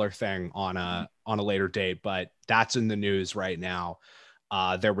Mitchell Miller thing on a later date, but that's in the news right now.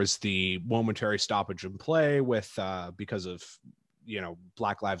 There was the momentary stoppage in play with because of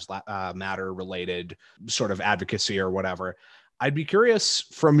Black Lives Matter related sort of advocacy or whatever. I'd be curious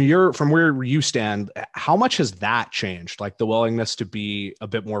from where you stand, how much has that changed? Like the willingness to be a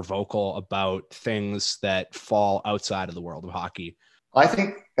bit more vocal about things that fall outside of the world of hockey. I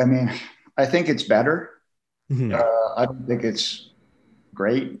think it's better. Mm-hmm. I don't think it's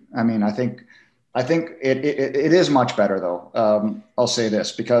great. I mean, I think it is much better though. I'll say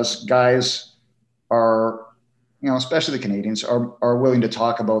this because guys are, especially the Canadians are willing to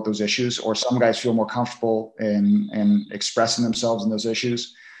talk about those issues, or some guys feel more comfortable in expressing themselves in those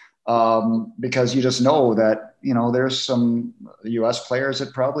issues. Because you just know that, there's some US players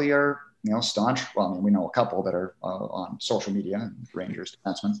that probably are, staunch. Well, I mean, we know a couple that are on social media, Rangers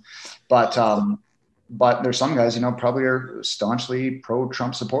defensemen, but there's some guys, probably are staunchly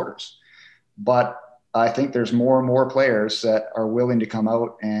pro-Trump supporters. But I think there's more and more players that are willing to come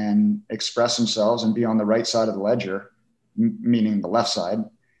out and express themselves and be on the right side of the ledger, meaning the left side.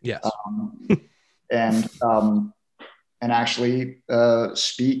 Yes. And actually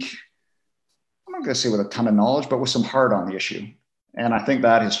speak, I'm not going to say with a ton of knowledge, but with some heart on the issue. And I think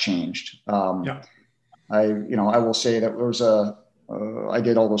that has changed. I will say that there was I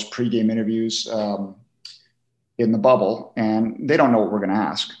did all those pregame interviews in the bubble, and they don't know what we're going to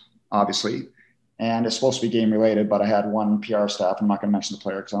ask, obviously. And it's supposed to be game related, but I had one PR staff, I'm not going to mention the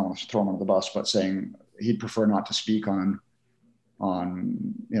player because I don't want to throw him under the bus, but saying he'd prefer not to speak on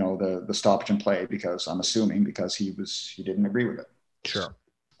the stoppage and play, because I'm assuming because he didn't agree with it. Sure.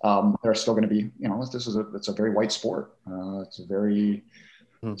 There's still going to be, it's a very white sport. It's a very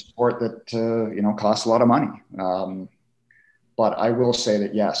sport that, costs a lot of money. But I will say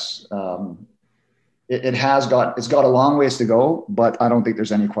that, yes, it's got a long ways to go, but I don't think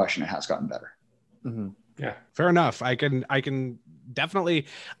there's any question it has gotten better. Mm-hmm. Yeah, fair enough. I can definitely,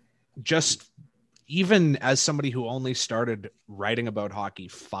 just even as somebody who only started writing about hockey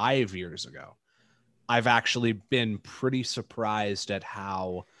 5 years ago, I've actually been pretty surprised at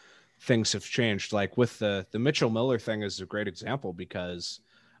how things have changed. Like with the Mitchell Miller thing is a great example, because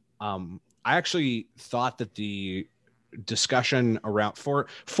I actually thought that the discussion around for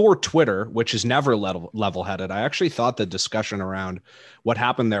Twitter, which is never level-headed, I actually thought the discussion around what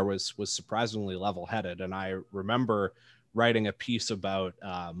happened there was surprisingly level-headed. And I remember writing a piece about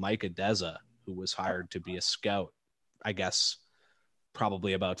Mike Adeza, who was hired to be a scout, I guess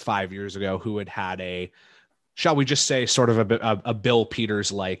probably about 5 years ago, who had a, shall we just say, sort of a Bill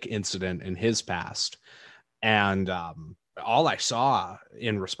Peters-like incident in his past. And all I saw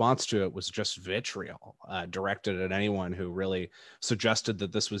in response to it was just vitriol directed at anyone who really suggested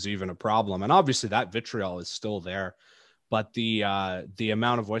that this was even a problem. And obviously that vitriol is still there, but the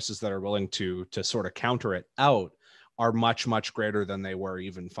amount of voices that are willing to sort of counter it out are much, much greater than they were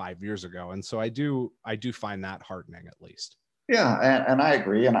even 5 years ago. And so I do find that heartening, at least. Yeah. And I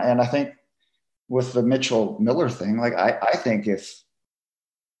agree. And I think with the Mitchell Miller thing, like I think if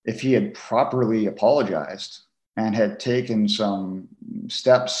he had properly apologized and had taken some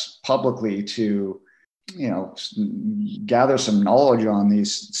steps publicly to, gather some knowledge on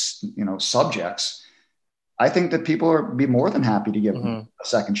these, subjects, I think that people would be more than happy to give him a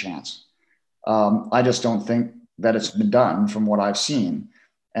second chance. I just don't think that it's been done from what I've seen.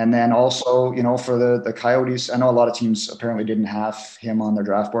 And then also, for the Coyotes, I know a lot of teams apparently didn't have him on their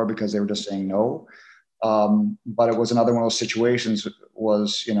draft board because they were just saying no. But it was another one of those situations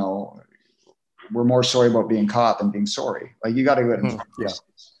was, we're more sorry about being caught than being sorry. Like, you got to go ahead and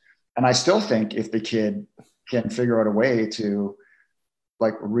And I still think if the kid can figure out a way to,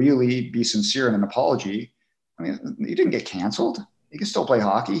 like, really be sincere in an apology, I mean, he didn't get canceled. He can still play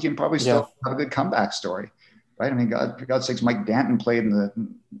hockey. He can probably still have a good comeback story, right? I mean, for God's sakes, Mike Danton played in the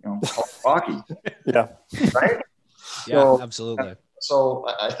hockey. Yeah. Right? Yeah, absolutely. So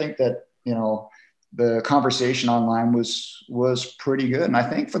I think that, the conversation online was pretty good. And I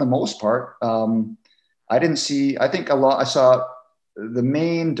think for the most part, I saw the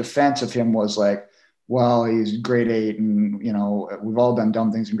main defense of him was like, well, he's grade 8 and, we've all done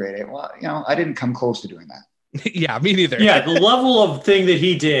dumb things in grade 8. Well, I didn't come close to doing that. Yeah, me neither. Yeah, the level of thing that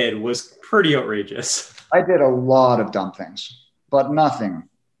he did was pretty outrageous. I did a lot of dumb things, but nothing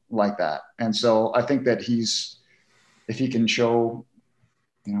like that. And so I think that if he can show,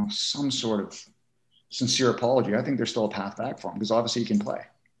 some sort of sincere apology, I think there's still a path back for him, because obviously he can play.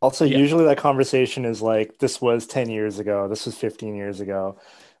 Also, usually that conversation is like, this was 10 years ago. This was 15 years ago.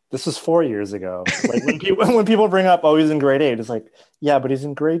 This was 4 years ago. Like when people bring up, oh, he's in grade 8, it's like, yeah, but he's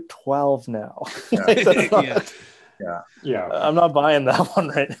in grade 12 now. Yeah. Yeah. I'm not buying that one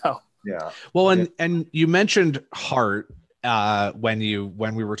right now. Yeah. Well, and you mentioned Hart when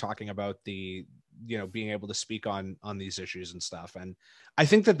we were talking about the, being able to speak on these issues and stuff. And I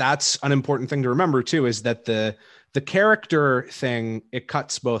think that that's an important thing to remember too, is that the character thing, it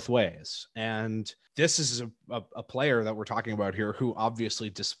cuts both ways. And this is a player that we're talking about here who obviously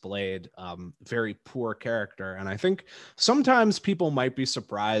displayed very poor character. And I think sometimes people might be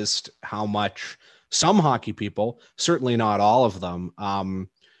surprised how much some hockey people, certainly not all of them,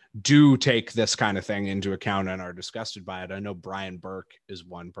 do take this kind of thing into account and are disgusted by it. I know Brian Burke is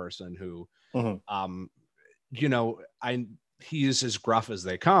one person who, he is as gruff as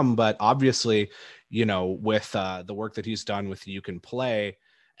they come, but obviously, with the work that he's done with You Can Play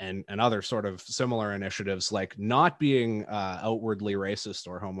and other sort of similar initiatives, like not being outwardly racist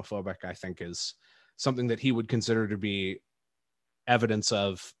or homophobic, I think is something that he would consider to be evidence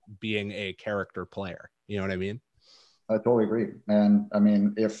of being a character player. You know what I mean? I totally agree. And I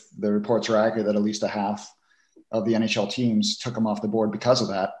mean, if the reports are accurate that at least a half of the NHL teams took him off the board because of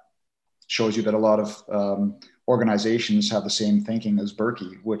that, shows you that a lot of organizations have the same thinking as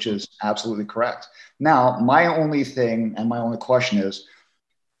Berkey, which is absolutely correct. Now, my only thing and my only question is,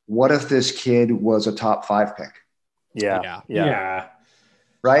 what if this kid was a top 5 pick? Yeah.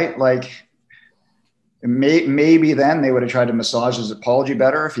 Right? Like, maybe then they would have tried to massage his apology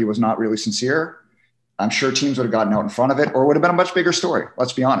better if he was not really sincere. I'm sure teams would have gotten out in front of it, or it would have been a much bigger story.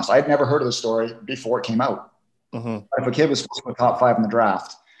 Let's be honest. I'd never heard of the story before it came out. Mm-hmm. If a kid was supposed to be top 5 in the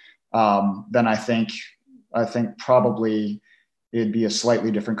draft, then I think probably it'd be a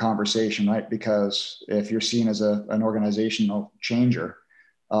slightly different conversation, right? Because if you're seen as an organizational changer,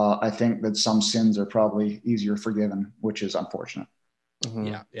 I think that some sins are probably easier forgiven, which is unfortunate.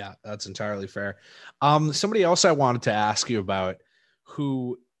 Mm-hmm. Yeah, that's entirely fair. Somebody else I wanted to ask you about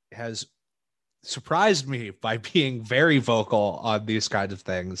who has surprised me by being very vocal on these kinds of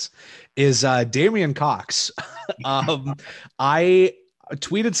things is Damian Cox. I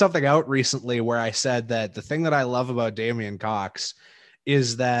tweeted something out recently where I said that the thing that I love about Damian Cox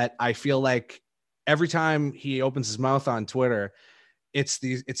is that I feel like every time he opens his mouth on Twitter, it's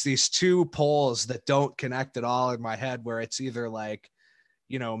these two poles that don't connect at all in my head, where it's either like,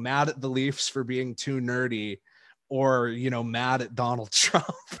 you know, mad at the Leafs for being too nerdy, or, you know, mad at Donald Trump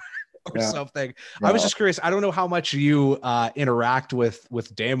or something. Yeah. I was just curious. I don't know how much you interact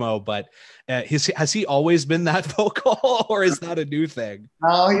with Damo, but has he always been that vocal, or is that a new thing?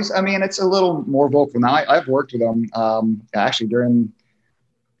 No, it's a little more vocal now. I've worked with him actually during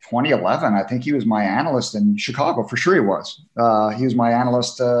 2011. I think he was my analyst in Chicago. For sure he was. He was my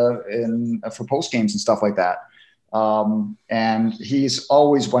analyst for post games and stuff like that. And he's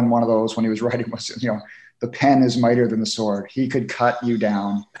always been one of those, when he was writing, was, you know, the pen is mightier than the sword. He could cut you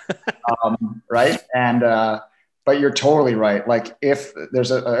down. Right. And, but you're totally right. Like, if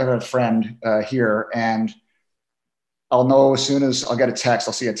there's I have a friend here, and I'll know as soon as I'll get a text,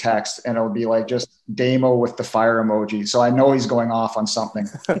 I'll see a text, and it'll be like just Damo with the fire emoji. So I know he's going off on something.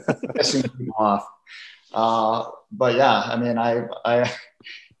 Pissing people off. But yeah, I mean,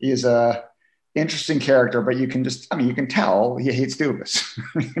 he's a interesting character, but you can tell he hates Dubas.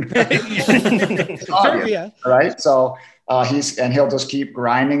 Yeah. Right. So he'll just keep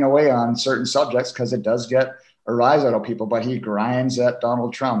grinding away on certain subjects, because it does get a rise out of people, but he grinds at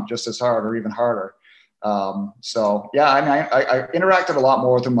Donald Trump just as hard, or even harder. So yeah, I mean, I interacted a lot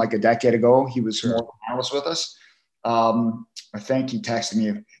more with him like a decade ago. He was more of an analyst with us. I think he texted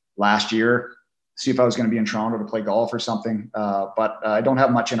me last year, see if I was going to be in Toronto to play golf or something. But I don't have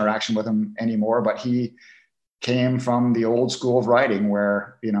much interaction with him anymore, but he came from the old school of writing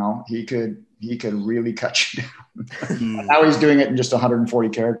where, you know, he could really cut you down. Now he's doing it in just 140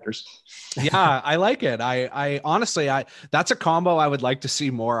 characters. Yeah, I like it. I honestly, that's a combo I would like to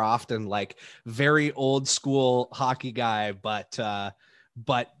see more often, like very old school hockey guy, but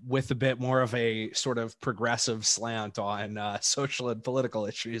with a bit more of a sort of progressive slant on social and political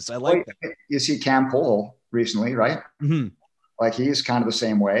issues. I like that. You see Cam Cole recently, right? Mm-hmm. Like, he's kind of the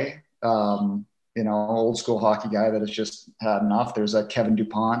same way. You know, old school hockey guy that has just had enough. There's a Kevin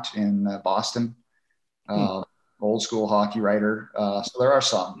DuPont in Boston, old school hockey writer. So there are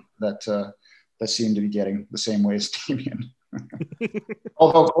some that seem to be getting the same way as Damian.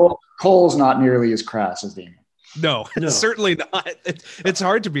 Although Cole's not nearly as crass as Damian. No, certainly not. It's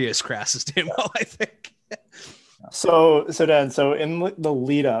hard to be as crass as Damo, I think. So Dan, in the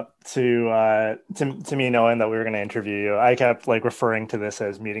lead up to me knowing that we were going to interview you, I kept like referring to this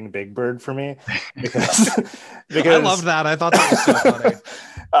as meeting Big Bird for me, because I love that. I thought that was so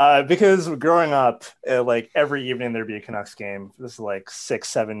funny. Because growing up, like every evening there'd be a Canucks game. This is like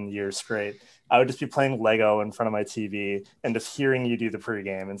 6-7 years straight. I would just be playing Lego in front of my TV and just hearing you do the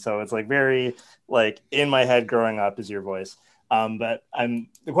pregame, and so it's like very like in my head growing up is your voice. But the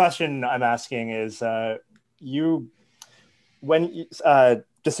question I'm asking is.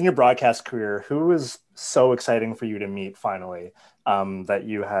 Just in your broadcast career, who was so exciting for you to meet finally, that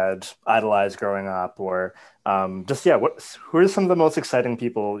you had idolized growing up, or who are some of the most exciting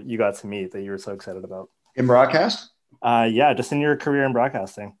people you got to meet that you were so excited about in broadcast? Just in your career in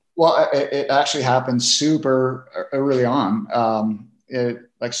broadcasting. Well, it actually happened super early on.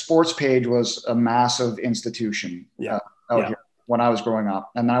 Like Sports Page was a massive institution out here when I was growing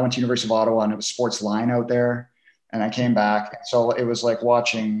up. And then I went to University of Ottawa, and it was Sports Line out there. And I came back. So it was like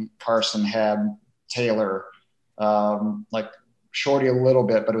watching Carson, Hebb, Taylor, like Shorty a little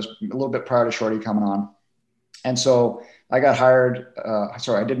bit, but it was a little bit prior to Shorty coming on. And so I got hired.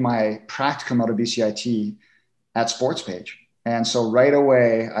 I did my practicum out of BCIT at Sports Page. And so right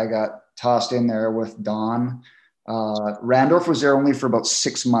away I got tossed in there with Don. Randorf was there only for about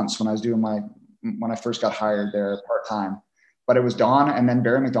 6 months when I first got hired there part-time. But it was Don and then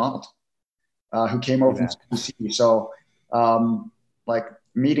Barry McDonald, who came over from CBC. So, like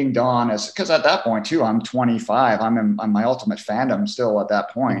meeting Don because at that point too, I'm 25. I'm in my ultimate fandom still at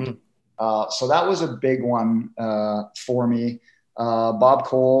that point. Mm-hmm. So that was a big one for me. Bob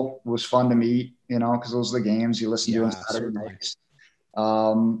Cole was fun to meet, because those are the games you listen to on Saturday nights.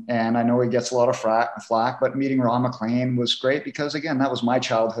 And I know he gets a lot of flack, but meeting Ron MacLean was great because, again, that was my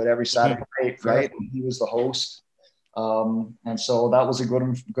childhood every Saturday night, right? And he was the host. And so that was a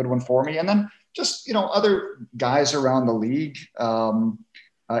good one for me. And then just, other guys around the league,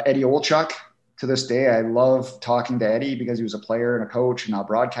 Eddie Olchuk. To this day, I love talking to Eddie because he was a player and a coach and now a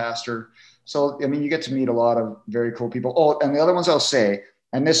broadcaster. So, you get to meet a lot of very cool people. Oh, and the other ones I'll say,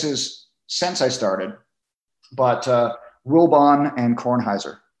 and this is since I started, but Wilbon and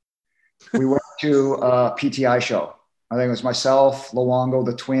Kornheiser. We went to a PTI show. I think it was myself, Luongo,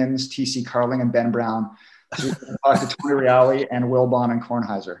 the twins, TC Carling, and Ben Brown. So we talked to Tony Reali and Wilbon and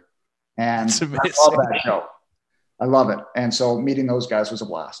Kornheiser. And I love that show. I love it. And so meeting those guys was a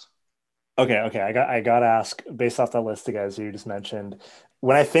blast. Okay. I got to ask, based off that list of guys you just mentioned,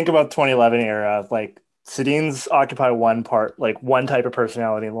 when I think about 2011 era, like Sedin's occupy one part, like one type of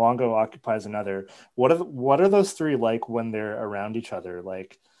personality, Luongo occupies another. What are those three like when they're around each other?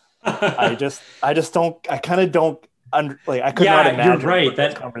 Like, I kind of don't I could not imagine. You're right.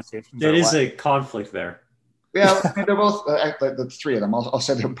 That conversation. That is a conflict there. Yeah, they're both the three of them. I'll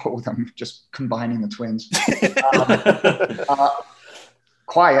say they're both. I'm just combining the twins.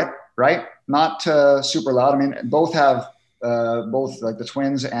 Quiet, right? Not super loud. Both have like the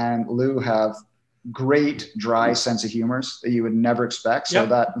twins and Lou have great dry sense of humors that you would never expect. So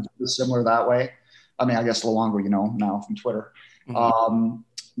that is similar that way. I guess Luongo, now from Twitter. Mm-hmm.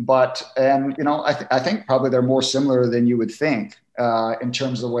 I think probably they're more similar than you would think in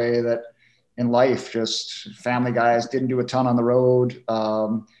terms of the way that in life, just family guys, didn't do a ton on the road,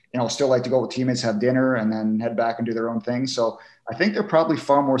 still like to go with teammates, have dinner, and then head back and do their own thing. So I think they're probably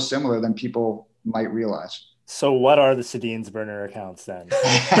far more similar than people might realize. So what are the Sedin's burner accounts then?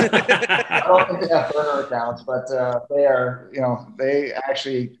 I don't think they have burner accounts, but they are, they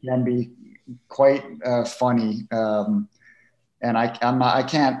actually can be quite funny. And I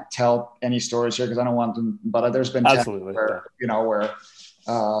can't tell any stories here because I don't want them, but there's been absolutely where, where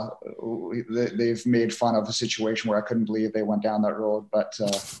they've made fun of a situation where I couldn't believe they went down that road, but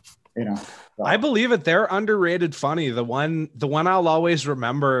I believe it. They're underrated funny. The one I'll always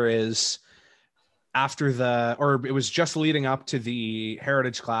remember is it was just leading up to the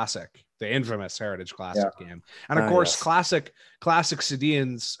Heritage Classic, the infamous Heritage Classic game. And of course, classic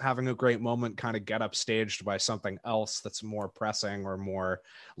Sedin's having a great moment kind of get upstaged by something else that's more pressing or more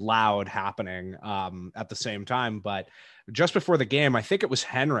loud happening at the same time. But just before the game, I think it was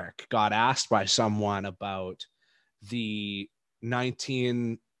Henrik got asked by someone about the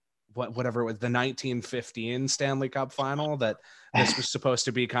 1915 Stanley Cup final that this was supposed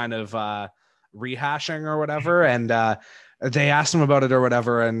to be kind of rehashing or whatever. And they asked him about it or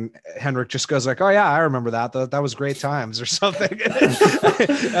whatever. And Henrik just goes like, oh yeah, I remember that. That was great times or something.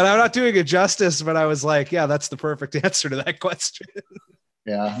 And I'm not doing it justice, but I was like, yeah, that's the perfect answer to that question.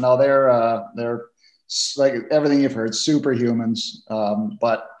 Yeah, no, they're like everything you've heard, superhumans,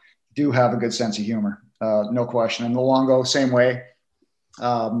 but do have a good sense of humor. No question. And Luongo, same way.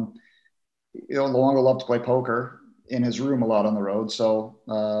 Luongo loved to play poker in his room a lot on the road.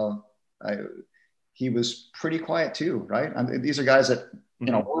 So he was pretty quiet too, right? And these are guys that,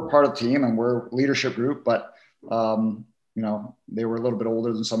 we're part of the team and we're leadership group, but, they were a little bit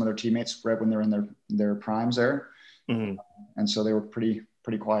older than some of their teammates right when they're in their primes there. Mm-hmm. And so they were pretty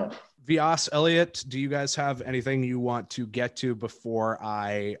quiet. Vyas, Elliot, do you guys have anything you want to get to before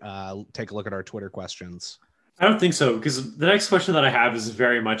I take a look at our Twitter questions? I don't think so, because the next question that I have is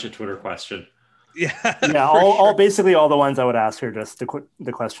very much a Twitter question. Yeah, all basically all the ones I would ask are just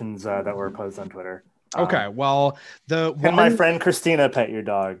the questions that were posed on Twitter. Okay, well, can my friend Christina pet your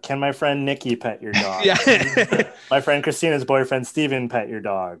dog? Can my friend Nikki pet your dog? Yeah. My friend Christina's boyfriend Steven pet your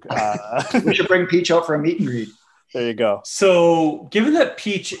dog. We should bring Peach out for a meet and greet. There you go. So, given that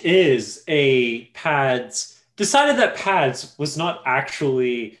Peach is a PADS, decided that PADS was not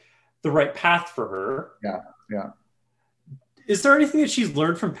actually the right path for her. Yeah. Is there anything that she's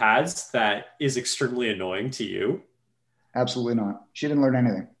learned from PADS that is extremely annoying to you? Absolutely not. She didn't learn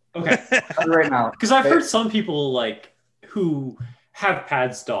anything. Okay. Right now. Because I've heard some people who have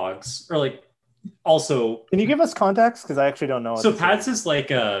PADS dogs also. Can you give us context? Because I actually don't know. So PADS is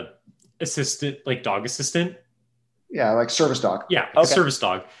like a assistant, like dog assistant. Yeah, like service dog. Yeah, a service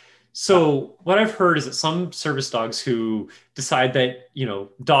dog. So what I've heard is that some service dogs who decide that,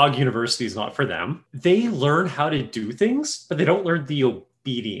 dog university is not for them, they learn how to do things, but they don't learn the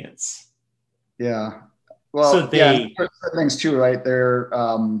obedience. Yeah. Well, things too, right? They're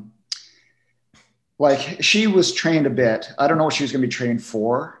she was trained a bit. I don't know what she was going to be trained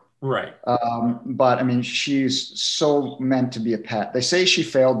for, Right. But I mean, she's so meant to be a pet. They say she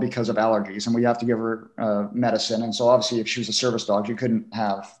failed because of allergies, and we have to give her medicine. And so obviously, if she was a service dog, you couldn't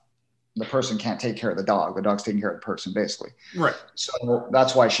have the person can't take care of the dog. The dog's taking care of the person, basically. Right. So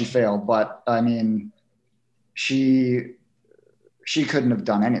that's why she failed. But I mean, she couldn't have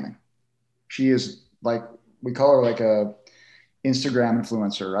done anything. She is like, we call her like a Instagram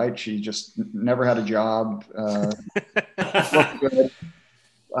influencer, right? She just never had a job. Looked good.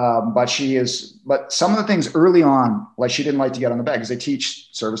 But some of the things early on, like she didn't like to get on the bed because they teach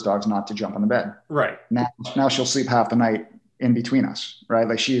service dogs not to jump on the bed. Right. Now she'll sleep half the night in between us, right?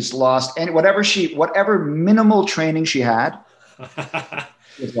 Like she's lost any, whatever minimal training she had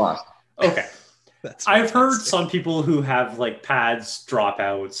is lost. Okay. I've heard some people who have like pads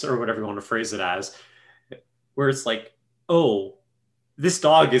dropouts or whatever you want to phrase it as, where it's like, oh, this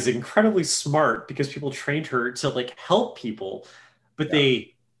dog is incredibly smart because people trained her to like help people, but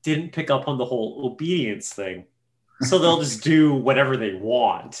they didn't pick up on the whole obedience thing. So they'll just do whatever they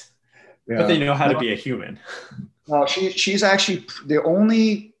want, but they know how to be a human. Well, she's actually the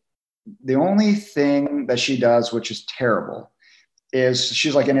only thing that she does, which is terrible, is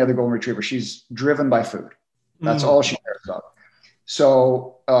she's like any other golden retriever. She's driven by food. That's all she cares about.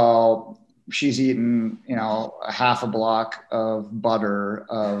 So she's eaten, a half a block of butter,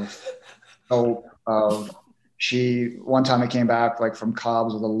 of soap, one time I came back like from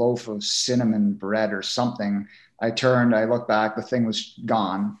Cobb's with a loaf of cinnamon bread or something. I looked back, the thing was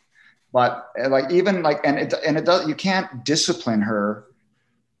gone. But like, even like, and it does, you can't discipline her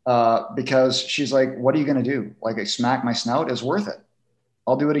because she's like, what are you going to do? Like, I smack my snout is worth it.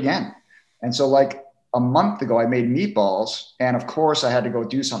 I'll do it again. And so like a month ago, I made meatballs, and of course I had to go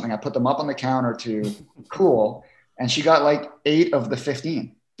do something. I put them up on the counter to cool, and she got like 8 of the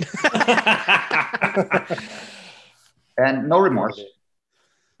 15. And no remorse,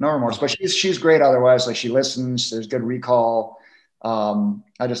 but she's great. Otherwise, like she listens, there's good recall.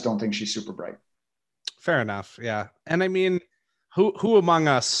 I just don't think she's super bright. Fair enough. Yeah. And I mean, who among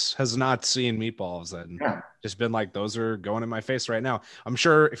us has not seen meatballs and just been like, those are going in my face right now? I'm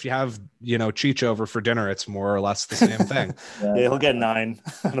sure if you have, Cheech over for dinner, it's more or less the same thing. Yeah, he'll get 9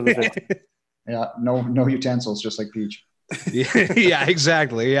 out of the 15. Yeah. No utensils, just like Peach. Yeah,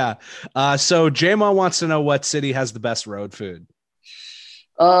 exactly. Yeah. So J-Mo wants to know what city has the best road food.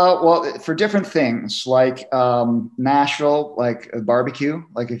 Well, for different things, like Nashville, like a barbecue.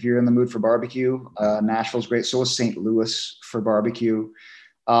 Like if you're in the mood for barbecue, Nashville's great. So is St. Louis for barbecue.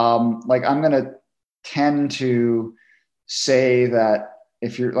 Like I'm gonna tend to say that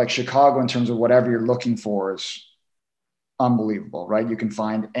if you're like Chicago in terms of whatever you're looking for is unbelievable, right? You can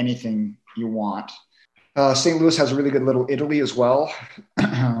find anything you want. St. Louis has a really good Little Italy as well.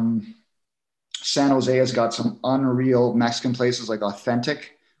 San Jose has got some unreal Mexican places like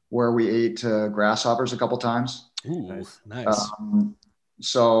Authentic, where we ate grasshoppers a couple times. Ooh, nice.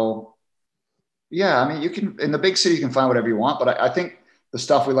 So, yeah, I mean, you can, in the big city, you can find whatever you want, but I think the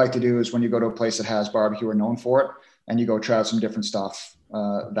stuff we like to do is when you go to a place that has barbecue or known for it, and you go try out some different stuff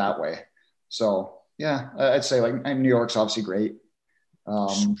that way. So, yeah, I'd say like New York's obviously great.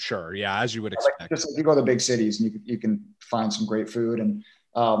 Sure. Yeah. As you would expect. Just like you go to the big cities and you can find some great food. And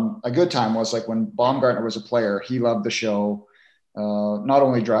a good time was like when Baumgartner was a player, he loved the show. Not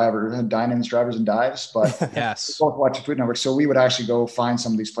only Dine-Ins, Drivers and Dives, but yes, both watch the Food Network. So we would actually go find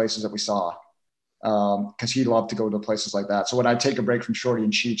some of these places that we saw because he loved to go to places like that. So when I'd take a break from Shorty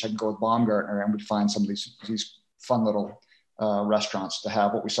and Cheech, I'd go with Baumgartner and we'd find some of these fun little restaurants to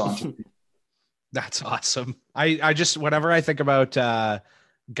have what we saw on TV. That's awesome. I just, whenever I think about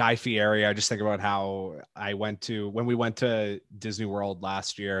Guy Fieri, I just think about how when we went to Disney World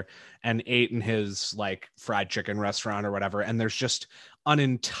last year and ate in his like fried chicken restaurant or whatever. And there's just an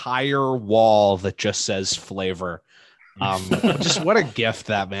entire wall that just says flavor. Just what a gift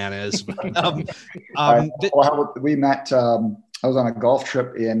that man is. We met, I was on a golf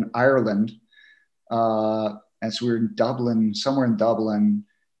trip in Ireland. And so we were in Dublin, somewhere in Dublin,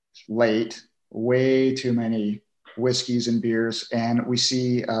 late, way too many whiskeys and beers, and we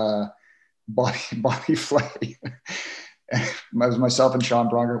see Bobby Flay. It was myself and Sean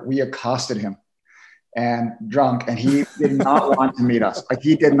Bronger. We accosted him and drunk, and he did not want to meet us. Like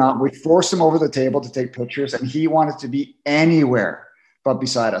he did not. We forced him over the table to take pictures, and he wanted to be anywhere but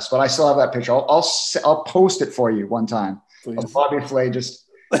beside us. But I still have that picture. I'll post it for you one time. Please. Of Bobby Flay just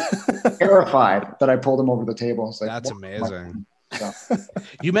terrified that I pulled him over the table. It's like, that's amazing. So.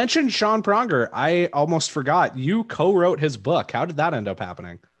 You mentioned Sean Pronger. I almost forgot. You co-wrote his book. How did that end up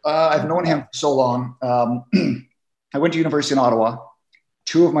happening? I've known him for so long. I went to university in Ottawa.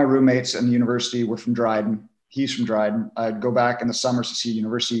 2 of my roommates in the university were from Dryden. he's from Dryden. I'd go back in the summers to see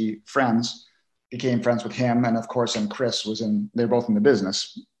university friends, became friends with him. And of course, and Chris they're both in the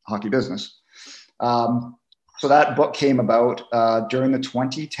business, hockey business. So that book came about during the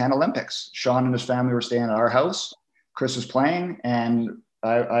 2010 Olympics. Sean and his family were staying at our house. Chris was playing, and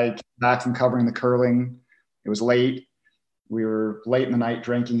I came back from covering the curling. It was late. We were late in the night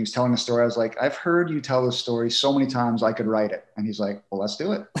drinking. He was telling the story. I was like, I've heard you tell this story so many times I could write it. And he's like, well, let's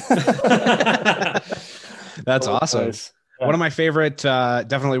do it. That's awesome. Nice. One of my favorite,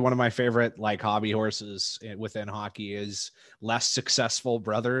 definitely one of my favorite like hobby horses within hockey is less successful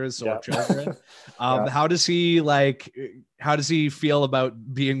brothers or children. How does he feel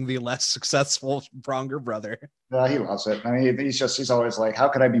about being the less successful Pronger brother? Yeah, he loves it. I mean, he's always like, how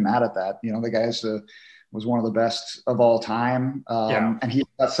could I be mad at that? You know, the guy's was one of the best of all time. And he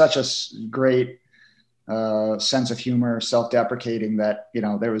got such a great sense of humor, self-deprecating that, you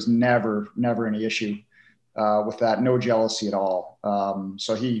know, there was never any issue with that, no jealousy at all.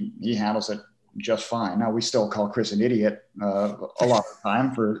 So he handles it just fine. Now we still call Chris an idiot a lot of the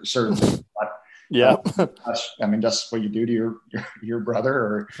time for certain things, but I mean, that's what you do to your brother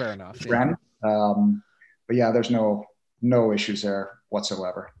or fair enough friend. But yeah, there's no issues there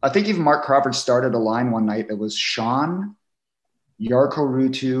whatsoever. I think even Mark Crawford started a line one night that was Sean, Jarkko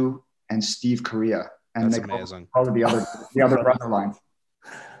Ruutu, and Steve Correa, and that's amazing. Probably the other brother line.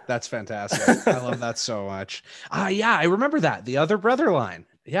 That's fantastic. I love that so much. Yeah, I remember that. The other brother line.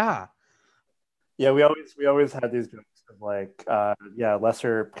 Yeah. Yeah, we always had these jokes of like,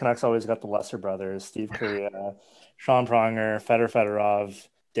 lesser Canucks always got the lesser brothers, Steve Correa, Sean Pronger, Fedor Fedorov,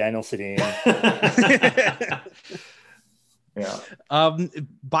 Daniel Sedin. Yeah.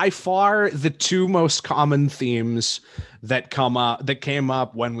 By far the two most common themes that came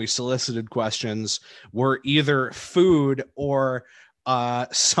up when we solicited questions were either food or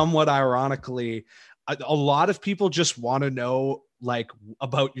somewhat ironically, a lot of people just want to know like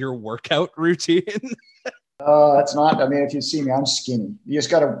about your workout routine. That's not, I mean, if you see me, I'm skinny. You just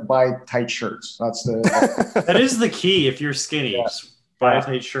got to buy tight shirts. That is the key. If you're skinny, just buy a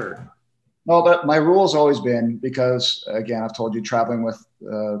tight shirt. No, but my rule has always been, because again, I've told you, traveling with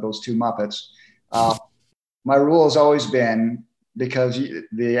those two Muppets, my rule has always been, because the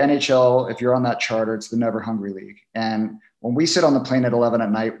NHL, if you're on that charter, it's the Never Hungry League. And when we sit on the plane at 11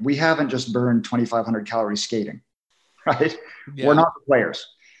 at night, we haven't just burned 2,500 calories skating, right? Yeah. We're not the players.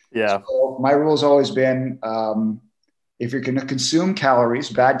 Yeah. So my rule has always been, if you're going to consume calories,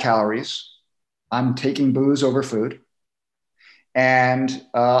 bad calories, I'm taking booze over food, and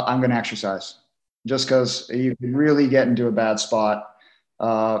I'm going to exercise, just because you can really get into a bad spot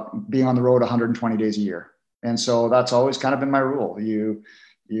being on the road 120 days a year. And so that's always kind of been my rule.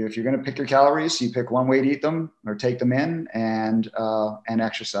 If you're going to pick your calories, you pick one way to eat them or take them in, and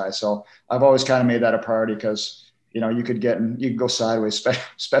exercise. So I've always kind of made that a priority, because, you know, you could go sideways,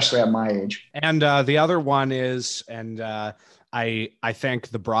 especially at my age. And the other one is, and I thank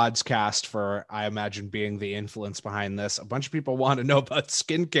the Broadscast for, I imagine, being the influence behind this. A bunch of people want to know about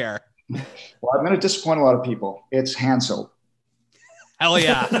skincare. Well, I'm going to disappoint a lot of people. It's hand soap. Hell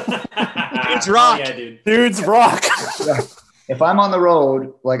yeah. Dudes rock. Yeah, dude. Dudes rock. Yeah. If I'm on the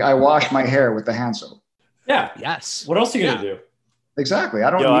road, like, I wash my hair with the hand soap. Yeah. Yes. What else are you going to do? Exactly.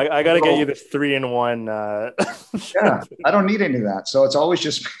 I got to get you the 3-in-1. Yeah, I don't need any of that. So it's always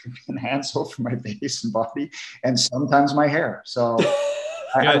just hand soap for my face and body, and sometimes my hair. So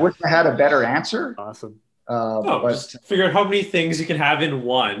I wish I had a better answer. Awesome. Just figure out how many things you can have in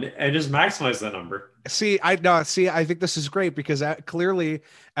one and just maximize that number. I think this is great, because clearly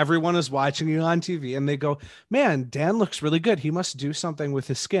everyone is watching you on TV and they go, man, Dan looks really good. He must do something with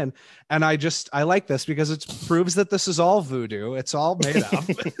his skin. And I like this, because it proves that this is all voodoo. It's all made up.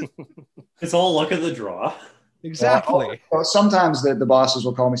 It's all luck of the draw. Exactly. Sometimes the bosses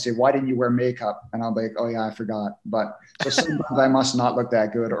will call me and say, why didn't you wear makeup? And I'll be like, oh yeah, I forgot. But sometimes I must not look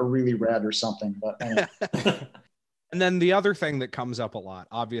that good, or really red or something. But anyway. And then the other thing that comes up a lot,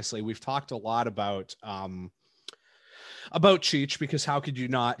 obviously, we've talked a lot about Cheech, because how could you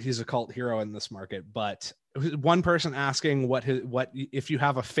not? He's a cult hero in this market. But one person asking what if you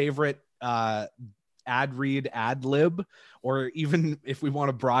have a favorite ad read, ad lib, or even if we want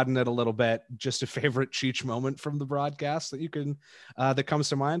to broaden it a little bit, just a favorite Cheech moment from the broadcast that you can that comes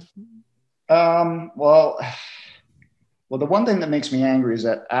to mind. Well, the one thing that makes me angry is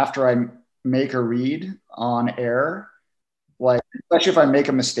that after I make a read on air, like, especially if I make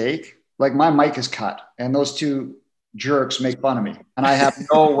a mistake, like, my mic is cut and those two jerks make fun of me and I have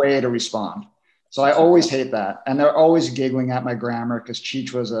no way to respond. So I always hate that. And they're always giggling at my grammar, because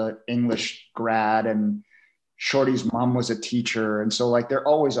Cheech was a English grad and Shorty's mom was a teacher. And so like, they're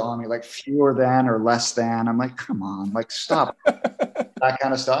always on me, like fewer than or less than. I'm like, come on, like stop that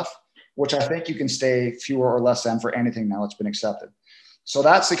kind of stuff, which I think you can stay fewer or less than for anything now. It's been accepted. So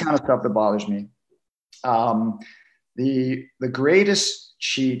that's the kind of stuff that bothers me. The greatest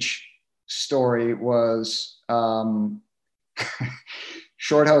Cheech story was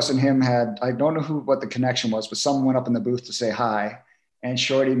Shorthouse and him had, I don't know what the connection was, but someone went up in the booth to say hi, and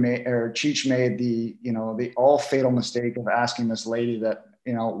Cheech made the all fatal mistake of asking this lady that,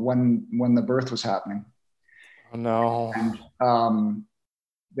 when the birth was happening. Oh no. And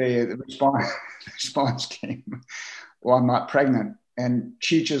the response came, well, I'm not pregnant. And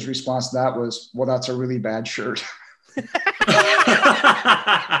Cheech's response to that was, well, that's a really bad shirt.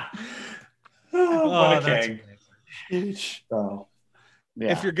 What a king. So,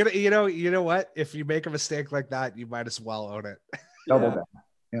 yeah. If you're gonna, you know what? If you make a mistake like that, you might as well own it. Double Yeah. down.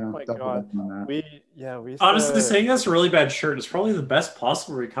 Oh my God. On that. We Honestly, saying that's a really bad shirt is probably the best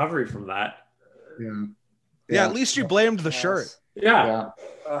possible recovery from that. Yeah, at least you blamed the shirt. Yeah.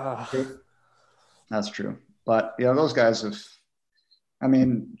 That's true. But those guys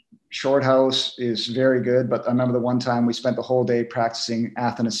Shorthouse is very good, but I remember the one time we spent the whole day practicing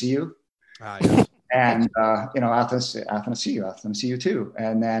Athanasiu. Yeah. And Athanasiu too.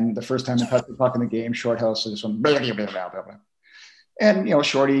 And then the first time we touched the puck in the game, Shorthouse just went blah, blah, blah, blah, blah. And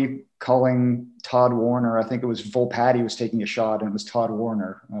Shorty calling Todd Warner, I think it was Volpatti was taking a shot, and it was Todd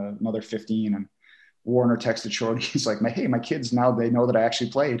Warner, another 15, and Warner texted Shorty, he's like, hey, my kids now, they know that I actually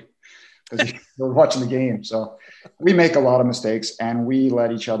played because they were watching the game. So we make a lot of mistakes, and we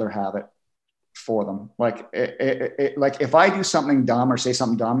let each other have it for them. Like if I do something dumb or say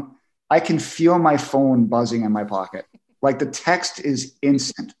something dumb, I can feel my phone buzzing in my pocket. Like the text is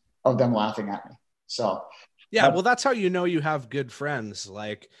instant of them laughing at me. So yeah, well, that's how you have good friends.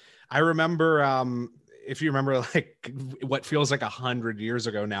 Like I remember, if you remember, like what feels like 100 years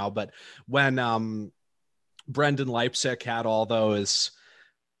ago now, but when Brendan Leipzig had all those,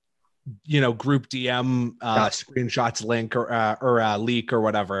 group DM screenshots link or leak or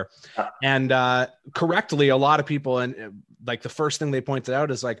whatever, and correctly, a lot of people, and like the first thing they pointed out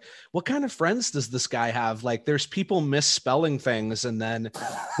is like, what kind of friends does this guy have? Like there's people misspelling things, and then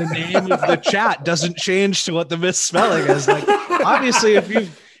the name of the chat doesn't change to what the misspelling is. Like obviously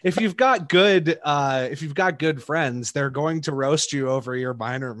if you've got good friends, they're going to roast you over your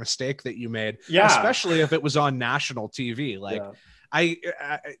minor mistake that you made. Yeah. Especially if it was on national TV. Like I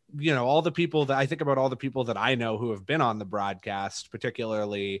all the people that I think about, all the people that I know who have been on the broadcast,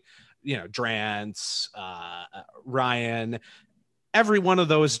 particularly, Drance, Ryan, every one of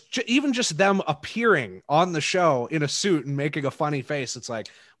those, even just them appearing on the show in a suit and making a funny face. It's like,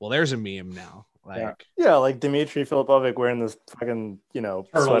 well, there's a meme now. Like, like Dmitry Filipovic wearing this fucking,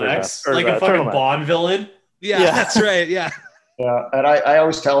 turtlenecks, like a fucking Bond villain. Yeah, that's right. Yeah. Yeah, and I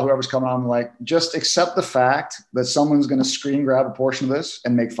always tell whoever's coming on, like, just accept the fact that someone's going to screen grab a portion of this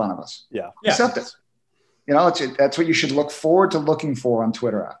and make fun of us. Yeah. Accept it. That's what you should look forward to looking for on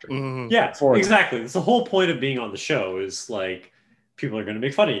Twitter after. Mm-hmm. Yeah, exactly. It's the whole point of being on the show is like people are going to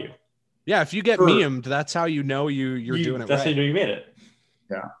make fun of you. Yeah, if you get memed, that's how you're doing it. That's how you know you made it.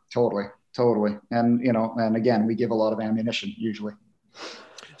 Yeah, totally. And and again, we give a lot of ammunition usually.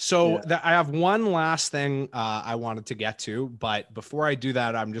 So I have one last thing I wanted to get to, but before I do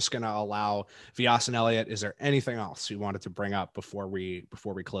that, I'm just going to allow Vyas and Elliot. Is there anything else you wanted to bring up before we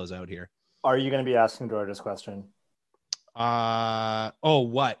close out here? Are you going to be asking George's question? What?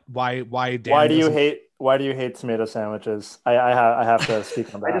 Why do you hate tomato sandwiches? I have to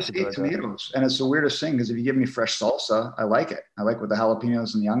speak on that. I just hate tomatoes, and it's the weirdest thing because if you give me fresh salsa, I like it. I like with the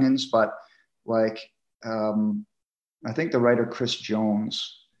jalapenos and the onions, but like I think the writer Chris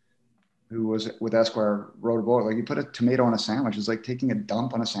Jones, who was with Esquire, wrote a book. Like, you put a tomato on a sandwich, it's like taking a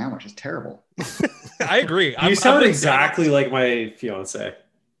dump on a sandwich. It's terrible. I agree. You sound exactly like my fiance.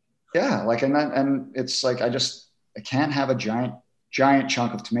 Yeah, like and it's like I can't have a giant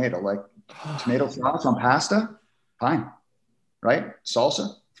chunk of tomato. Like tomato sauce on pasta, fine, right?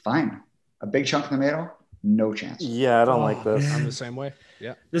 Salsa, fine. A big chunk of tomato, no chance. Yeah, I don't like this. I'm the same way.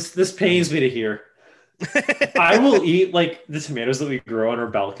 Yeah, this pains me to hear. I will eat like the tomatoes that we grow on our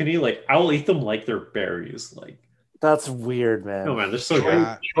balcony. Like I will eat them like they're berries. Like that's weird, man. No, man, they're so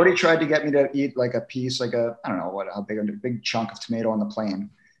good. Shorty tried to get me to eat like a piece, like I don't know how big, a big chunk of tomato on the plane.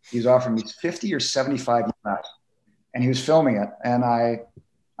 He was offering me 50 or 75 US, and he was filming it. And I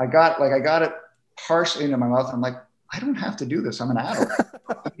got it partially into my mouth. I'm like, I don't have to do this. I'm an adult.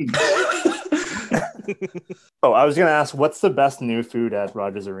 Oh, I was going to ask, what's the best new food at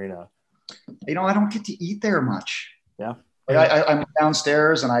Rogers Arena? I don't get to eat there much. Yeah. Like I'm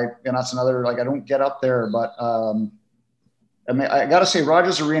downstairs, and that's another, like, I don't get up there, but I mean, I got to say,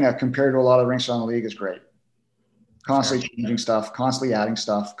 Rogers Arena compared to a lot of the rinks around the league is great. Constantly changing stuff, constantly adding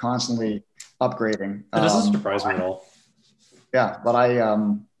stuff, constantly upgrading. That doesn't surprise me at all. Yeah, but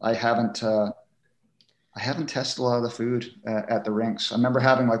I haven't tested a lot of the food at the rinks. I remember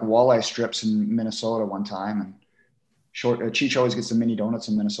having like walleye strips in Minnesota one time, and Cheech always gets the mini donuts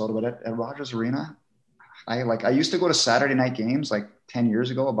in Minnesota. But at Rogers Arena, I used to go to Saturday night games like 10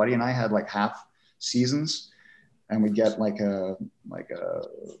 years ago. A buddy and I had like half seasons, and we'd get like a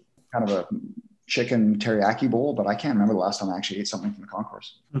kind of a chicken teriyaki bowl. But I can't remember the last time I actually ate something from the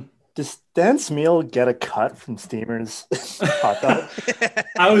concourse. Does Dan Smeal get a cut from Steamer's hot dog?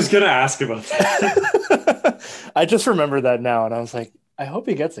 I was going to ask about that. I just remember that now, and I was like, I hope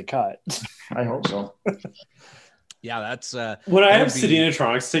he gets a cut. I hope so. Yeah, that's when I have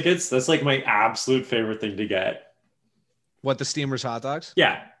Sedinatronics tickets, that's like my absolute favorite thing to get. What, the Steamer's hot dogs?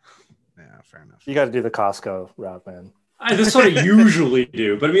 Yeah. Yeah, fair enough. You got to do the Costco route, man. That's what I usually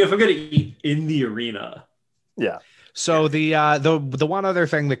do. But I mean, if I'm going to eat in the arena. Yeah. So the one other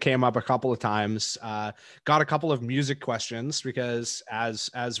thing that came up a couple of times, got a couple of music questions because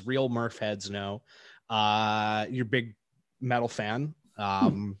as real Murph heads know, you're a big metal fan.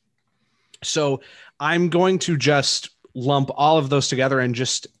 So I'm going to just lump all of those together and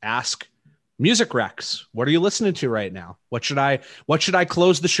just ask music Rex. What are you listening to right now? What should I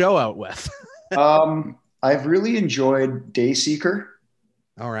close the show out with? I've really enjoyed Dayseeker.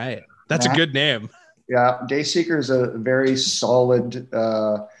 All right. That's a good name. Yeah. Dayseeker is a very solid,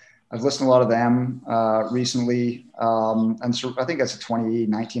 I've listened to a lot of them recently. And so I think that's a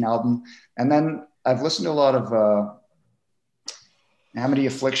 2019 album. And then I've listened to a lot of Amity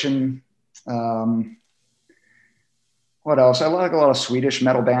Affliction. What else? I like a lot of Swedish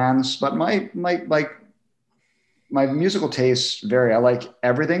metal bands, but my musical tastes vary. I like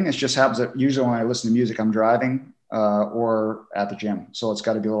everything. It just happens that usually when I listen to music, I'm driving or at the gym. So it's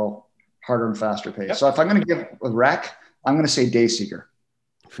got to be a little harder and faster pace. Yep. So if I'm going to give a rec, I'm going to say Dayseeker.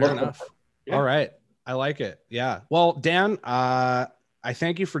 Fair enough. Yeah. All right. I like it. Yeah. Well, Dan, I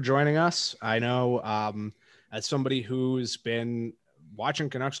thank you for joining us. I know as somebody who's been watching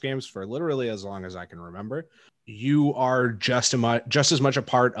Canucks games for literally as long as I can remember, you are just as much a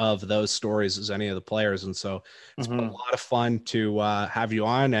part of those stories as any of the players. And so it's been a lot of fun to have you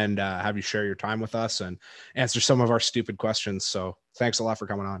on and have you share your time with us and answer some of our stupid questions. So thanks a lot for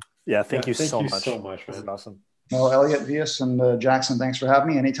coming on. Yeah. Thank you so much. Man. Awesome. Well, Elliot, Vias, and Jackson, thanks for having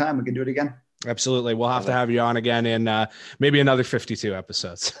me. Anytime we can do it again. Absolutely. We'll have to have you on again in maybe another 52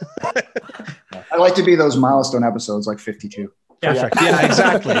 episodes. I like to be those milestone episodes like 52. Perfect. Yeah,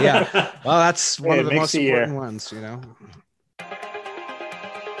 exactly. Yeah. Well, that's one of the most important year. ones, you know.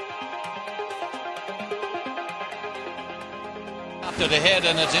 To the head,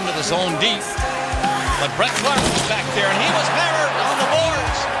 and it's into the zone deep. But Brett Clark was back there, and he was hammered on the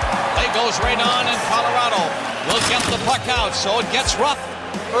boards. Play goes right on, and Colorado will get the puck out, so it gets rough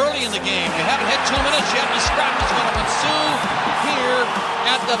early in the game. You haven't hit 2 minutes yet, and a scrap is going to ensue here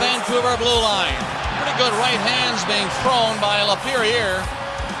at the Vancouver blue line. Pretty good right hands being thrown by Lapierre.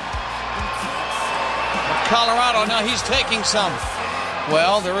 Colorado, now he's taking some.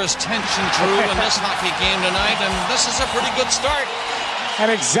 Well, there is tension, Drew, in this hockey game tonight, and this is a pretty good start.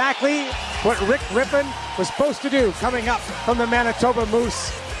 And exactly what Rick Rippon was supposed to do coming up from the Manitoba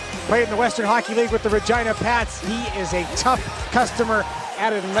Moose. Played in the Western Hockey League with the Regina Pats. He is a tough customer,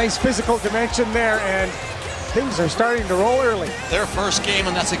 added a nice physical dimension there, and things are starting to roll early. Their first game,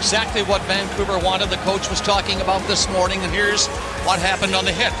 and that's exactly what Vancouver wanted. The coach was talking about this morning, and here's what happened on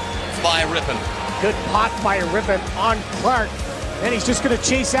the hit by Rippon. Good pot by Rippon on Clark. Then he's just going to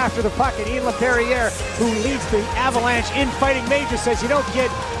chase after the puck, and Ian Laperriere, who leads the Avalanche in fighting major, says, you know, kid,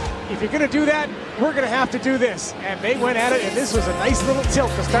 if you're going to do that, we're going to have to do this. And they went at it, and this was a nice little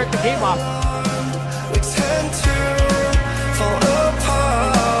tilt to start the game off. We tend to fall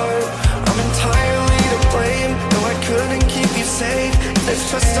apart. I'm entirely to blame. No, I couldn't keep you safe. There's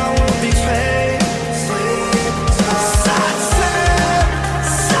trust I won't betray.